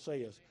Bible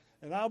says.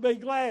 And I'll be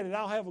glad that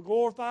I'll have a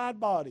glorified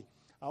body.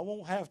 I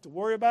won't have to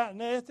worry about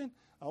nothing.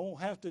 I won't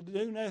have to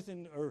do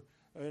nothing.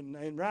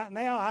 And right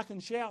now I can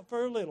shout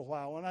for a little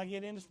while when I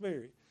get in the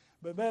Spirit.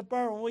 But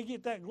when we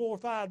get that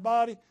glorified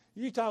body,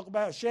 you talk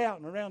about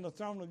shouting around the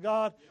throne of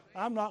God,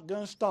 I'm not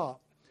going to stop.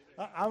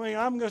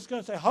 I'm just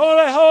going to say,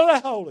 holy, holy,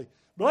 holy.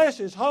 Bless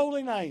his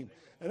holy name.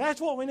 And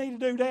that's what we need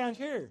to do down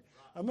here.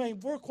 I mean,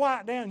 if we're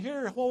quiet down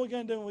here, what are we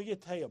going to do when we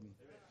get to heaven?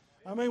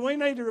 I mean, we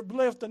need to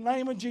lift the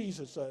name of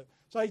Jesus up.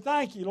 Say,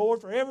 thank you,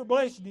 Lord, for every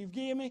blessing you've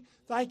given me.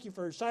 Thank you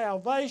for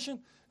salvation.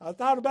 I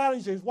thought about it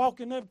as he was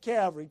walking up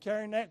Calvary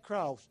carrying that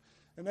cross.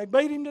 And they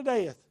beat him to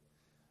death.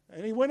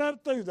 And he went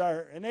up through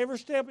there, and every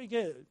step he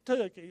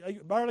took, he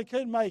barely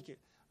could make it.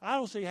 I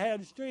don't see how he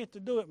had the strength to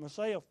do it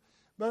myself.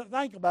 But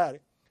think about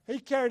it. He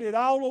carried it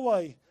all the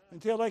way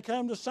until they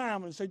come to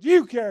Simon and said,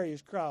 you carry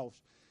his cross.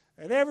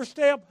 And every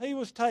step he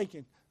was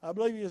taking, I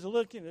believe he was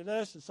looking at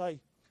us and saying,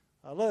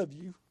 I love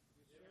you.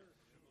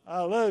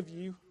 I love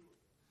you.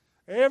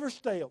 Every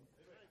step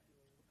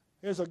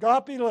is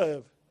agape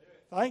love.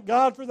 Thank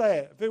God for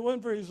that. If it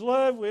wasn't for his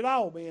love, we'd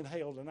all be in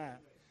hell tonight.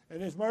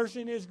 And his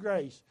mercy and his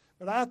grace.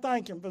 But I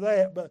thank him for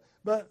that.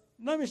 But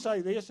let me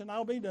say this, and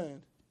I'll be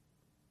done.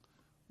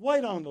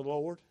 Wait on the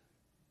Lord.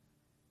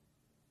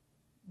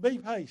 Be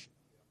patient.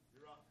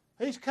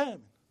 He's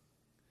coming.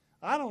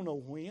 I don't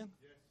know when.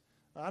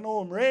 I know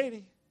I'm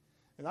ready.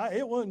 And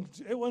it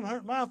wouldn't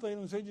hurt my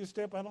feelings if he just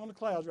step out on the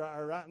clouds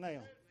right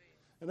now.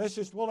 And let's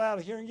just pull out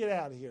of here and get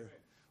out of here.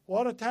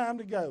 What a time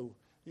to go.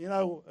 You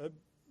know,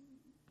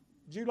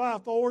 July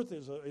 4th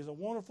is a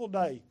wonderful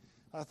day.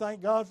 I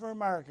thank God for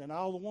America and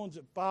all the ones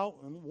that fought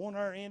and won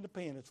our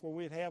independence where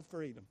we'd have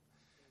freedom.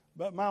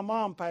 But my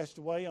mom passed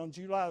away on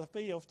July the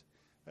 5th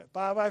at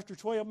 5 after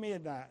 12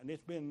 midnight, and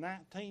it's been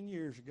 19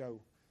 years ago.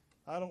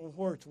 I don't know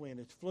where it's went.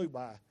 It's flew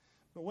by.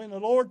 But when the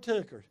Lord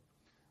took her,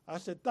 I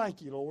said,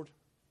 thank you, Lord.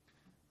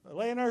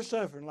 Laying there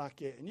suffering like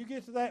that. And you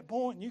get to that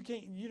point and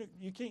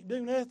you can't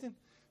do nothing.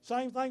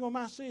 Same thing with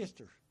my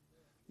sister.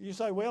 You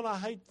say, well, I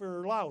hate for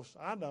her loss.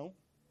 I don't.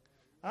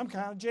 I'm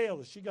kind of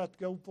jealous. She got to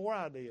go before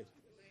I did.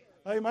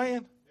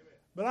 Amen?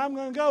 But I'm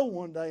going to go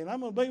one day, and I'm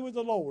going to be with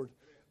the Lord.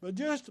 But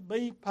just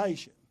be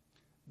patient.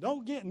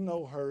 Don't get in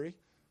no hurry.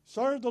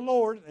 Serve the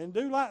Lord and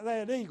do like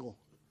that eagle.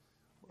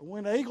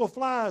 When the eagle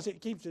flies,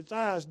 it keeps its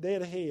eyes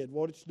dead ahead,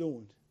 what it's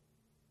doing.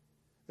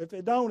 If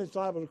it don't, it's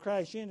liable to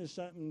crash into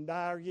something and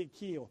die or get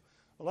killed.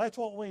 Well, that's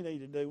what we need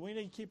to do. We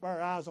need to keep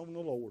our eyes on the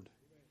Lord.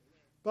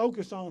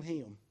 Focus on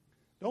Him.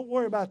 Don't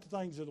worry about the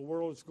things of the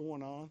world that's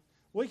going on.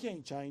 We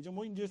can't change them.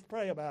 We can just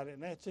pray about it,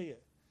 and that's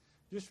it.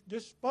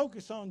 Just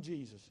focus on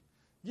Jesus.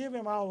 Give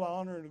Him all the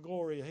honor and the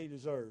glory He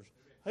deserves.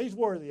 He's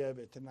worthy of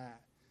it tonight.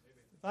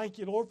 Thank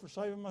you, Lord, for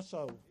saving my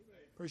soul.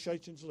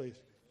 Appreciate you listening.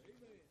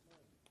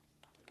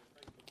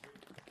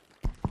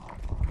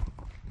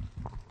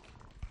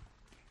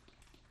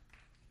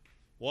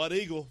 What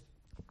eagle,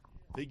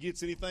 if he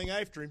gets anything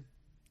after him,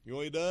 you know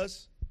what he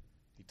does?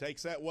 He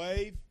takes that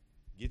wave,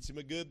 gets him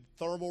a good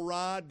thermal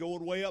ride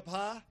going way up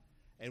high,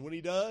 and when he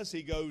does,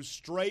 he goes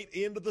straight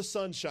into the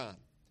sunshine.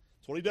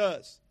 That's what he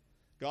does.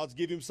 God's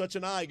given him such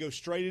an eye, he goes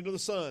straight into the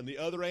sun. The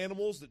other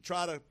animals that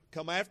try to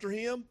come after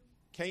him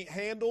can't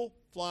handle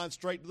flying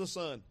straight to the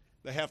sun.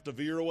 They have to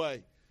veer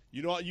away.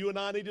 You know what you and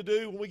I need to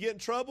do when we get in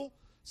trouble?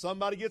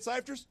 Somebody gets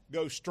after us,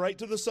 go straight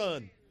to the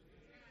sun.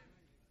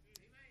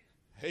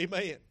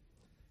 Amen.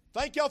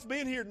 Thank y'all for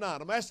being here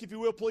tonight. I'm asking if you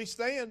will please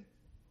stand.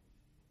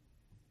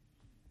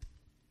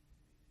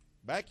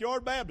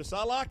 Backyard Baptist,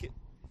 I like it.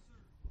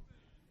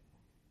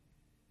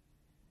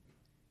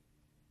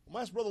 I'm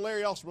asking Brother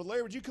Larry also. Brother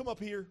Larry, would you come up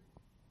here?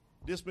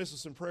 Dismiss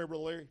us in prayer,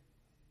 Brother Larry.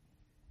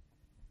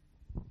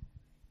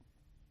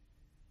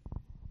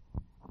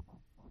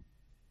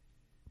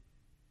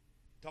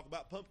 Talk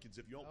about pumpkins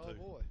if you want to.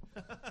 Oh,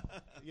 boy.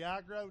 Yeah,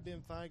 I grow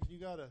them things. You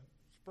got to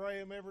spray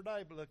them every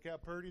day, but look how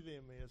pretty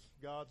them is.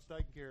 God's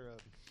taking care of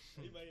them.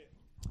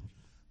 Amen.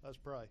 Let's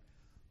pray.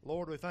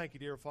 Lord, we thank you,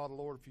 dear Father,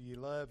 Lord, for your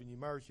love and your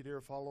mercy,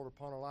 dear Father, Lord,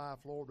 upon our life.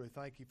 Lord, we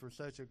thank you for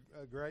such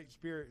a great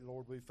spirit,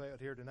 Lord, we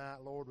felt here tonight.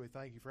 Lord, we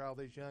thank you for all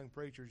these young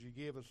preachers you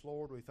give us,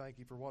 Lord. We thank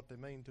you for what they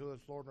mean to us,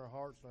 Lord, in our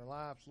hearts and our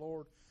lives,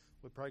 Lord.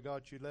 We pray,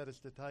 God, you let us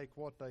to take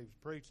what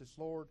they've preached us,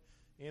 Lord,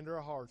 into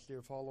our hearts,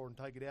 dear Father, Lord, and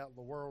take it out in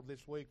the world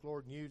this week,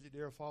 Lord, and use it,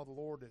 dear Father,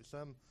 Lord, that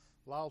some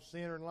lost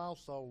sinner and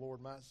lost soul,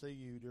 Lord, might see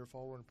you, dear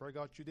Father, Lord, and pray,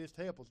 God, you just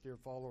help us, dear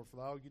Father, Lord, for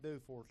all you do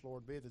for us,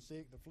 Lord. Be the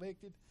sick and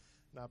afflicted.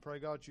 And I pray,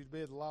 God, you'd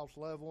be the lost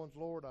loved ones,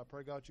 Lord. I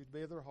pray, God, you'd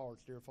be their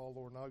hearts, dear Father,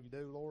 Lord, and all you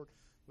do, Lord.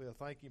 We'll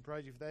thank you and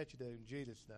praise you for that you do. In Jesus' name.